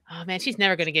man, she's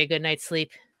never going to get a good night's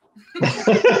sleep.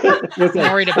 I'm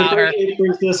worried about her. It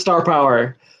brings the star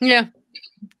power. Yeah.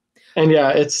 And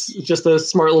it's just a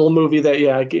smart little movie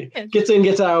that gets in,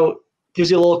 gets out,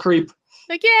 gives you a little creep.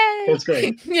 Like, yay! It's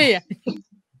great. Yeah.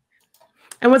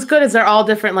 And what's good is they're all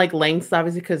different lengths,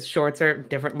 obviously, because shorts are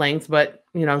different lengths, but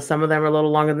some of them are a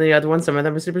little longer than the other ones, some of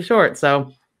them are super short.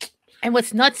 So, and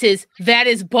what's nuts is that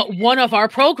is but one of our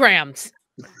programs.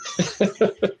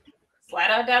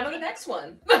 Slide on down to the next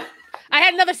one. I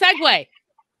had another segue.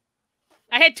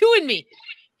 I had two in me.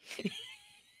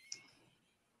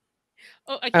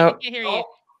 I can't hear you.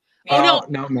 Oh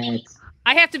no, Matt.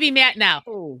 I have to be Matt now.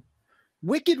 Oh.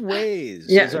 Wicked Ways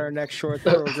is our next short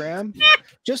program.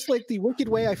 Just like the Wicked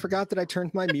Way, I forgot that I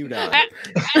turned my mute on.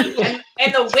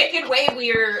 And the Wicked Way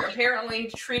we are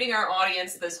apparently treating our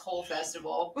audience this whole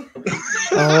festival.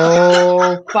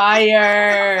 Oh,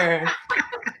 fire!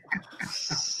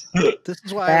 This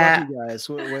is why I love you guys.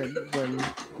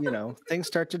 When things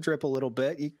start to drip a little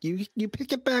bit, you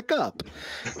pick it back up.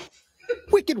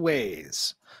 Wicked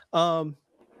Ways. So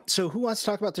who wants to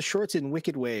talk about the shorts in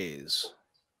Wicked Ways?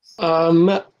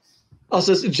 I'll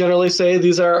just generally say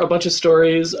these are a bunch of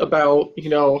stories about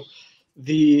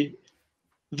the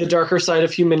darker side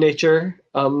of human nature,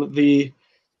 the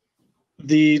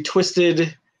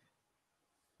twisted,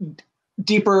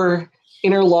 deeper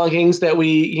inner longings that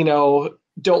we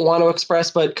don't want to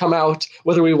express but come out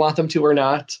whether we want them to or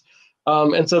not.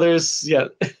 And so there's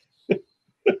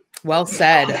Well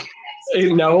said.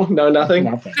 No, nothing.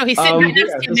 No, he's sitting right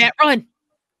next to you, Matt. Run.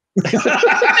 Usually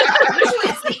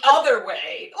it's the other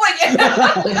way. Like, you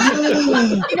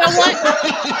know what?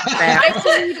 I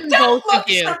believe in both of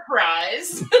you.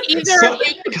 Surprise.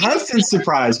 Constant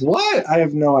surprise. What? I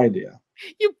have no idea.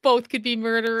 You both could be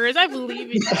murderers. I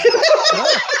believe in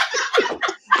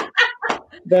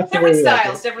That's different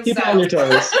styles. Different Keep styles. on your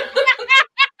toes.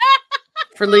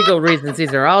 For legal reasons,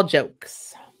 these are all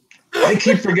jokes. I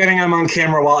keep forgetting I'm on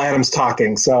camera while Adam's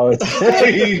talking, so it's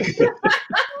like...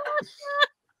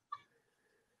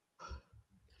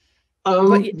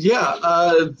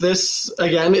 This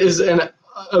again is a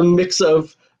mix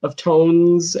of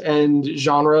tones and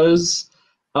genres.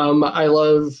 I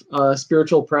love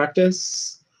spiritual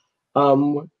practice,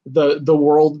 the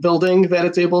world building that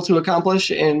it's able to accomplish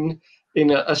in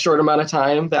a short amount of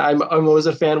time. That I'm always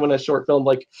a fan when a short film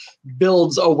like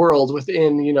builds a world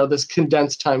within this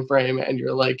condensed time frame, and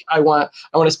you're like, I want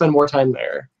to spend more time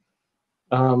there.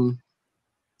 I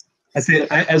say,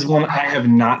 as one I have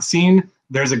not seen,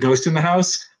 There's a Ghost in the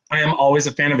House. I am always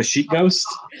a fan of a sheet ghost.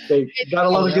 They gotta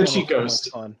love a good sheet ghost.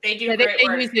 They do Yeah, great they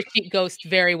work. use the sheet ghost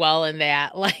very well in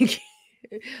that. Like,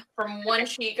 From one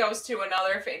sheet ghost to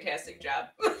another, fantastic job.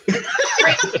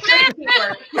 great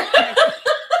teamwork.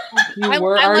 You I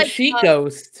were our like, sheet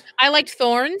ghost. I liked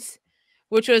Thorns,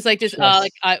 which was like just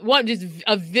one just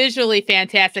a visually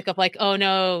fantastic of like, oh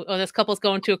no, oh this couple's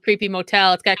going to a creepy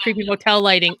motel. It's got creepy motel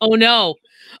lighting. Oh no,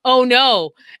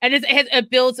 and it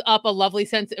builds up a lovely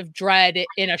sense of dread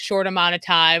in a short amount of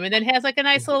time, and then has like a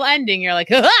nice little ending. You're like,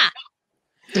 ah.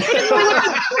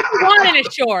 One in a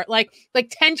short, like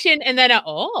tension, and then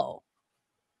but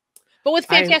with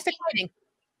fantastic writing.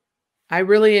 I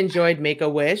really enjoyed Make a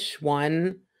Wish,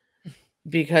 one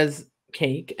because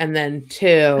cake, and then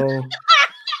two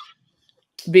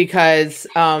because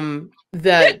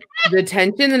the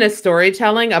tension in the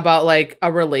storytelling about like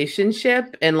a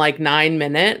relationship in like 9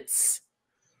 minutes,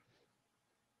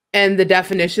 and the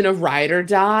definition of ride or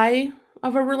die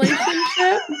of a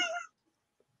relationship.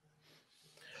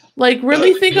 Like,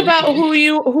 really think about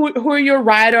who are your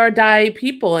ride or die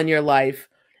people in your life,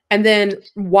 and then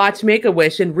watch Make a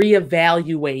Wish and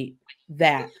reevaluate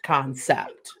that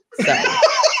concept. So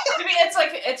Maybe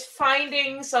it's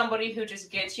finding somebody who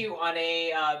just gets you on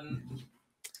a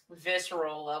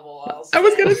visceral level. I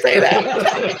was gonna say that.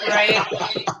 Right?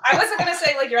 I wasn't gonna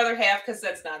say like your other half because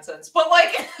that's nonsense, but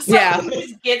like Yeah. who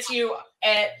just gets you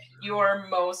at your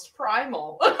most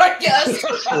primal, I guess.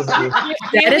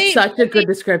 That is such a good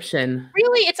description.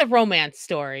 Really, it's a romance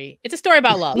story. It's a story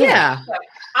about love. Yeah.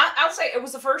 I'll say it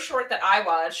was the first short that I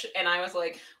watched, and I was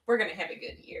like, "We're gonna have a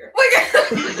good year." Like,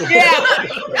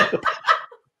 Yeah.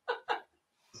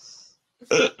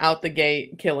 Out the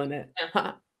gate, killing it.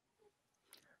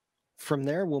 From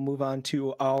there, we'll move on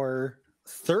to our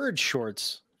third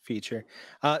shorts feature,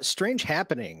 Strange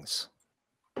Happenings,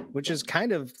 which is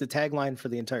kind of the tagline for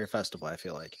the entire festival, I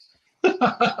feel like.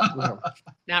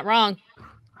 Not wrong.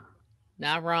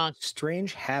 Not wrong.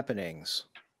 Strange Happenings.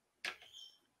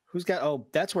 Who's got... Oh,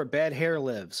 that's where bad hair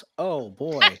lives. Oh,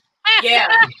 boy. Yeah.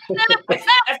 I feel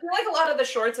like a lot of the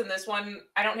shorts in this one,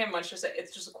 I don't have much to say.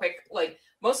 It's just a quick, like,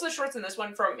 most of the shorts in this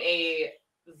one from a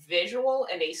visual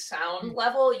and a sound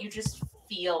level, you just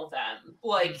feel them.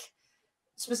 Like,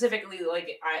 specifically,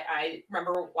 like, I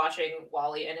remember watching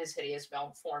Wally and his hideous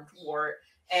malformed wart,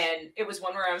 and it was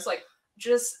one where I was like,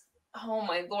 just, oh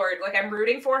my lord, like, I'm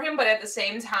rooting for him, but at the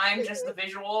same time, just the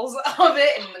visuals of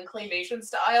it and the claymation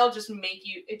style just make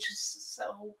you, it's just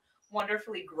so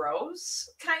wonderfully gross,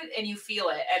 and you feel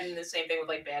it. And the same thing with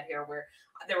like bad hair, where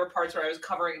there were parts where I was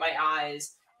covering my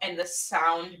eyes and the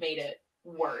sound made it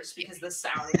worse because the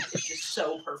sound is just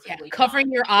so perfectly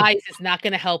covering your eyes is not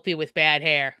going to help you with bad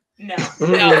hair. No.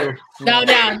 The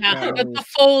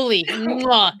Foley,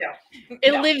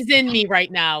 it lives in me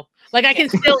right now. Like, I can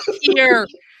still hear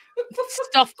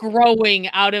stuff growing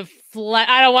out of flesh.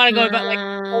 I don't want to go, but like,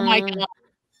 oh my god.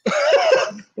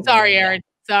 Sorry, Aaron.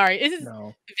 Sorry. This is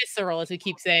visceral, as we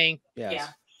keep saying. Yes. Yeah.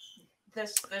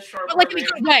 This short, but like in a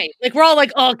good way. Like, we're all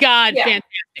like, oh god, fantastic.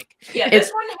 Yeah, this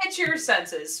one hits your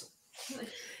senses.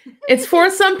 It's for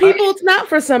some people, it's not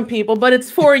for some people, but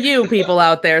it's for you people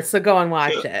out there. So go and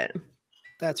watch it.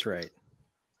 That's right.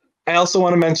 I also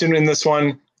want to mention in this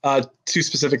one two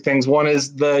specific things. One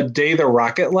is The Day the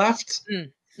Rocket Left,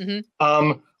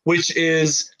 which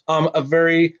is a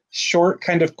very short,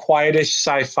 kind of quietish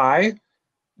sci-fi.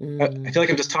 I feel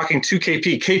like I'm just talking to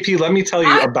KP. KP, let me tell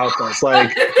you about this.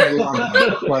 Like, I love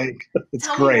it. Like, it's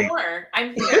Tell great. Me more.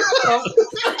 I'm here.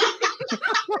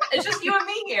 It's just you and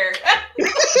me here.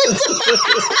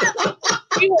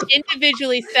 We will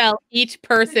individually sell each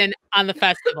person on the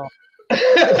festival.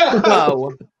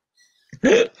 Whoa.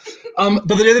 But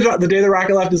the Day the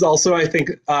Rocket Left is also, I think,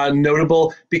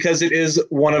 notable because it is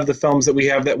one of the films that we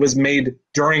have that was made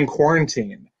during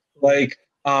quarantine. Like,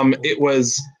 it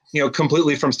was,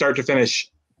 completely from start to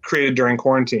finish created during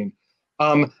quarantine.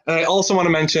 And I also want to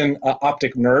mention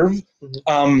Optic Nerve,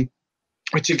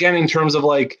 which again, in terms of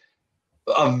like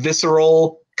a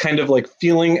visceral kind of like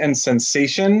feeling and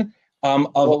sensation,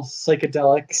 of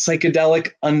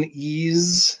psychedelic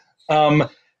unease,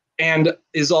 and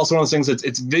is also one of those things that's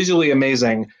it's visually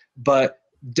amazing, but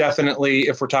definitely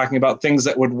if we're talking about things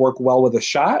that would work well with a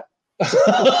shot,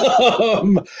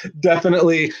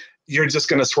 definitely you're just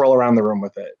going to swirl around the room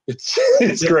with it.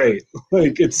 It's great.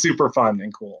 Like it's super fun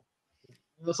and cool.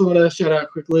 I also want to shout out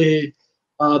quickly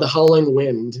The Howling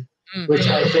Wind, which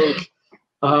I think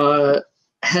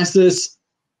has this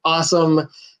awesome,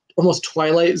 almost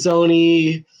Twilight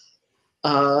Zone-y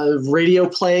radio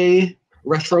play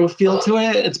retro feel to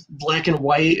it. It's black and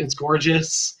white. It's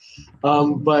gorgeous.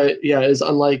 But yeah, it's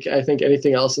unlike I think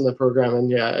anything else in the program.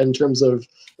 And yeah, in terms of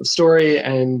story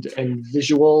and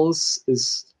visuals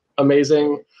is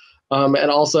amazing.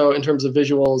 And also in terms of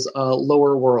visuals,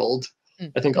 Lower World,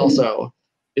 I think also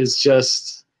is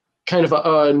just kind of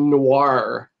a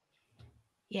noir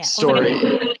story.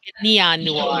 Neon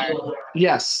noir.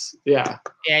 Yes. Yeah.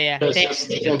 Yeah. It's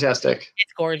fantastic.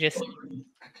 It's gorgeous.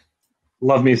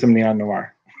 Love me some neon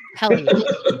noir. Hell yeah.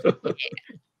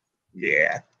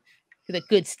 Yeah. The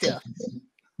good stuff.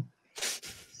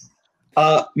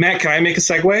 Matt, can I make a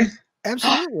segue?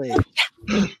 Absolutely.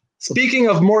 Speaking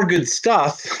of more good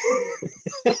stuff,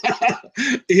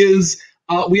 is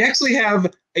we actually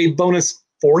have a bonus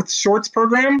fourth shorts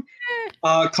program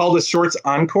called the Shorts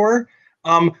Encore,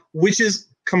 which is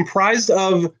comprised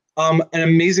of an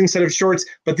amazing set of shorts,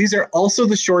 but these are also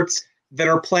the shorts that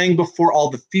are playing before all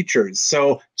the features.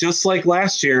 So just like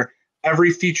last year,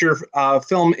 every feature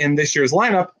film in this year's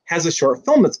lineup has a short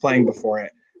film that's playing before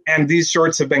it. And these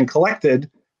shorts have been collected,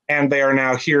 and they are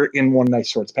now here in one nice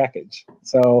shorts package.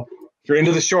 So if you're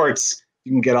into the shorts,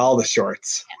 you can get all the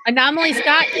shorts. Anomaly's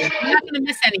got you. You're not going to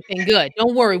miss anything good.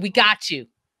 Don't worry. We got you.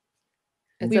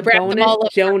 It's We a wrapped them all bonus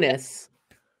up. Jonas.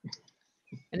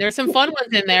 And there's some fun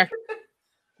ones in there.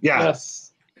 Yeah.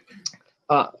 Yes.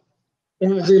 I'm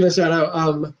going to shout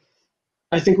out.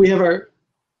 I think we have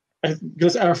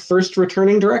our first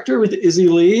returning director with Izzy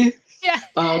Lee. Yeah.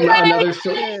 Another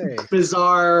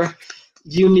bizarre,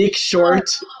 unique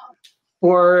short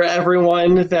for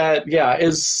everyone that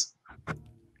is.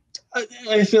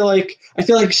 I feel like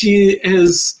she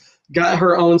has got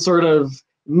her own sort of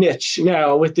niche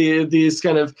now with these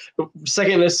kind of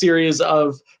second in a series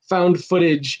of found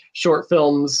footage short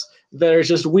films that are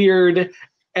just weird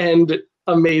and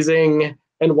amazing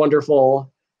and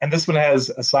wonderful. And this one has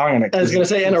a song in it. I was going to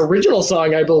say an original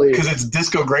song, I believe. Because it's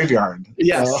Disco Graveyard.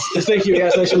 Yes, thank you.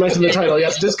 Yes, I should mention the title.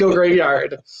 Yes, Disco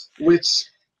Graveyard, which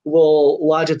will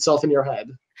lodge itself in your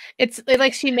head. It's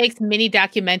like she makes mini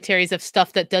documentaries of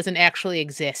stuff that doesn't actually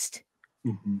exist.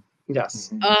 Mm-hmm.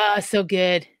 Yes. So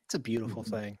good. It's a beautiful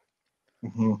thing.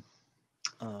 Mm-hmm.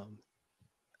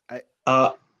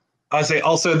 I say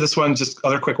also this one, just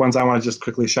other quick ones I want to just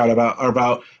quickly shout about are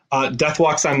about Death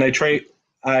Walks on Nitrate.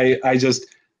 I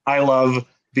love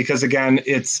because again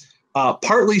it's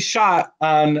partly shot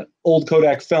on old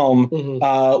Kodak film,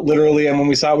 literally. And when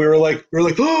we saw it, we were like,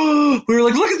 look at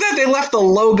that! They left the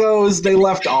logos, they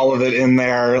left all of it in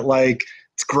there. Like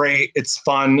it's great, it's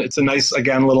fun, it's a nice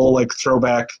again little like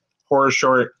throwback horror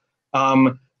short.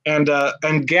 And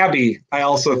Gabby, I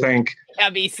also think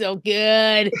Gabby's so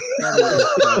good.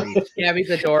 Gabby's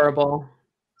adorable.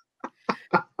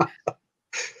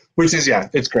 Which is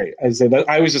it's great. I say that.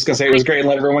 I was just gonna say it was great, and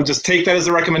let everyone just take that as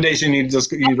a recommendation. You need to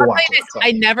watch it. So.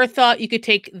 I never thought you could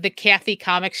take the Kathy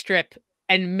comic strip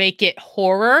and make it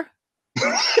horror.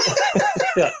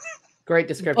 Yeah. Great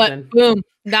description. But boom!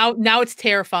 Now it's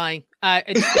terrifying. I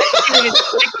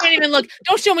can't even look.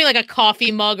 Don't show me like a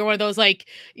coffee mug or one of those like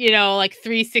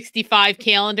 365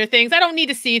 calendar things. I don't need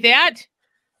to see that.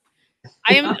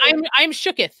 I am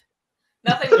shooketh.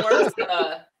 Nothing worse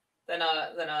than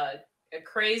a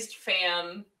crazed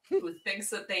fan who thinks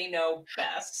that they know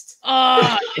best.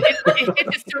 It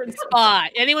hits a certain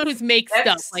spot. Anyone who's makes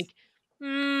stuff like,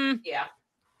 yeah,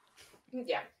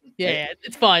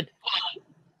 it's fun.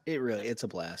 It's a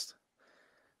blast.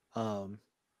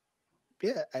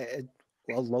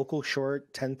 Local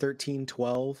short 10, 13,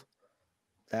 12.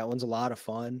 That one's a lot of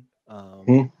fun.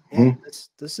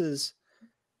 This is.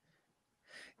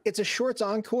 It's a shorts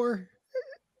encore.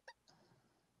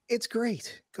 It's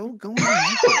great. Go on.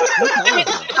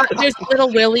 There's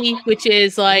Little Willie, which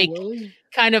is like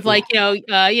kind of like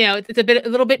it's a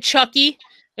little bit Chucky.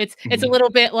 It's a little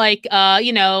bit like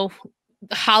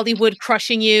Hollywood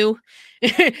crushing you.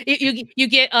 you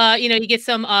get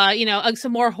some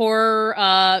more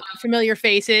horror familiar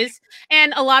faces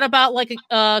and a lot about like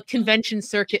convention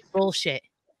circuit bullshit.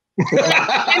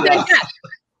 And then,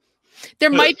 there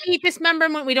might be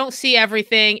dismemberment. We don't see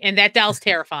everything, and that doll's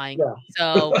terrifying. Yeah.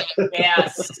 So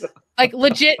yes, like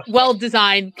legit well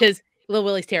designed because Little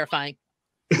Willie's terrifying.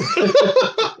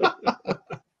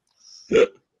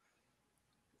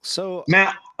 So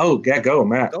Matt, oh yeah, go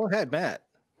Matt. go ahead, Matt.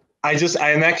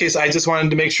 In that case, I just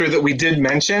wanted to make sure that we did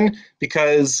mention,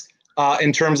 because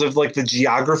in terms of like the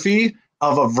geography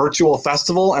of a virtual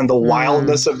festival and the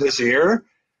wildness of this year,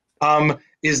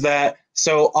 is that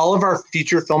so all of our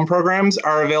feature film programs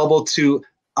are available to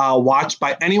watch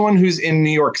by anyone who's in New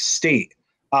York State,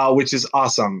 which is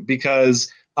awesome,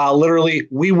 because literally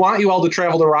we want you all to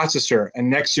travel to Rochester, and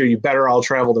next year you better all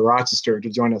travel to Rochester to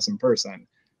join us in person.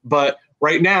 But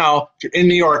right now, if you're in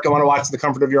New York and want to watch the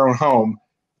comfort of your own home,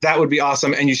 that would be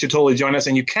awesome, and you should totally join us,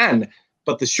 and you can.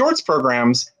 But the shorts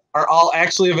programs are all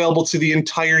actually available to the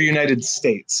entire United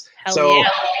States. Hell so yeah.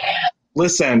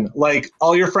 listen, like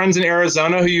all your friends in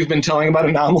Arizona who you've been telling about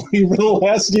Anomaly for the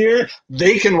last year,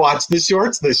 they can watch the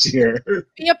shorts this year.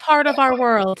 Be a part of our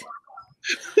world.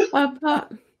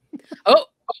 Oh,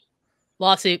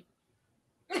 lawsuit.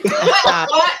 Stop.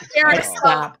 Eric, What?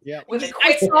 stop. Yeah. With a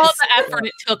I saw quickness. the effort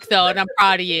it took, though, and I'm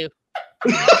proud of you.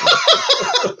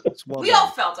 It's well We done. all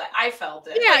felt it. I felt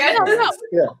it. Yeah, Like, no.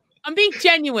 Yeah. I'm being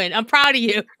genuine. I'm proud of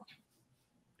you.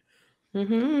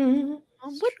 Mm-hmm.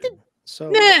 What the? So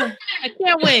Nah, I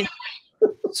can't win.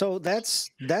 so that's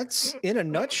in a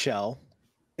nutshell,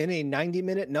 in a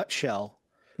 90-minute nutshell,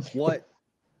 what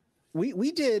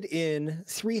we did in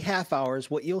 3.5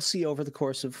 hours, what you'll see over the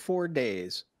course of 4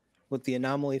 days with the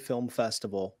Anomaly Film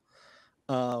Festival,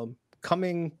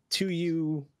 coming to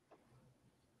you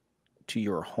to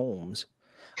your homes,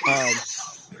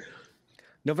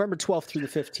 November 12th through the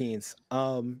 15th.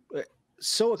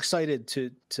 So excited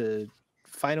to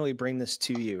finally bring this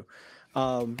to you.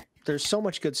 There's so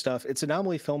much good stuff. It's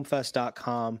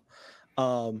anomalyfilmfest.com.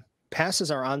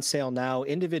 Passes are on sale now.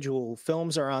 Individual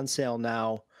films are on sale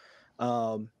now.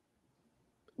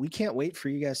 We can't wait for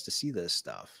you guys to see this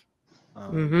stuff.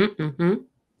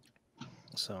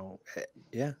 So,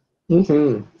 yeah,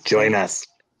 Join us.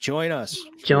 join us.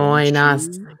 Join us.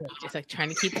 Just like trying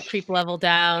to keep the creep level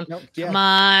down. Nope, Come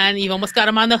on, you've almost got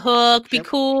him on the hook. Be Yep.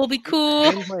 cool. Be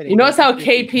cool. You notice how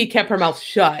KP kept her mouth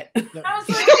shut. I was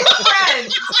like, hey,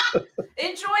 friends,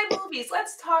 enjoy movies.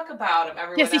 Let's talk about them.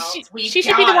 Everyone Yes, else. she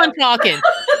should be the one talking.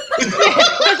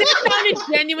 Because it sounded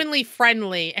genuinely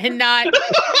friendly and not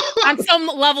on some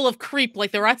level of creep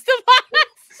like the rest of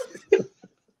us.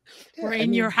 We're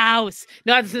in your house.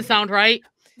 No, that doesn't sound right.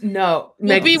 No, We'll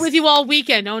Meg, be with you all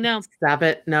weekend. Oh no. stop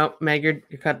it. No, Meg, you're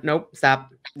cut. Nope,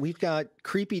 stop. We've got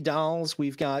creepy dolls.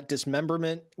 We've got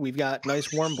dismemberment. We've got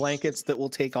nice warm blankets that we'll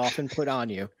take off and put on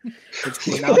you. It's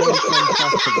the Anomaly Film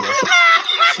Festival.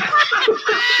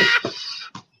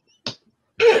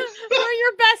 We're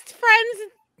your best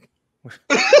friends.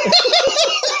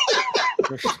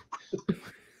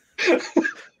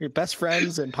 Your best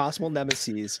friends and possible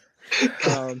nemesis.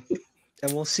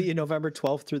 And we'll see you November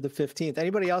 12th through the 15th.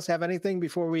 Anybody else have anything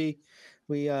before we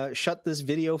shut this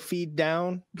video feed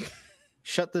down?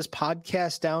 Shut this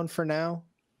podcast down for now?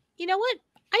 You know what?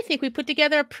 I think we put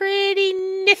together a pretty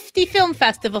nifty film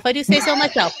festival, if I do say so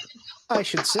myself. I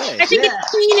should say. I think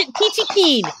it's keen and peachy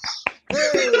keen.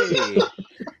 Hey.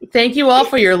 Thank you all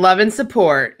for your love and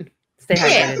support. Stay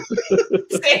Yeah.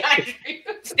 hydrated. Stay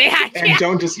hydrated. Stay hot. And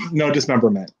don't just no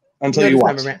dismemberment until No you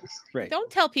watch. dismemberment. Right. Don't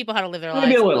tell people how to live their Maybe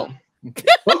lives. a little.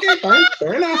 Okay, fine,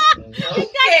 fair enough.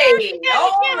 Okay,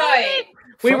 all right.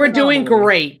 We were doing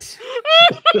great.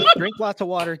 Drink lots of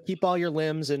water, keep all your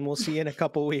limbs, and we'll see you in a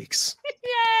couple weeks.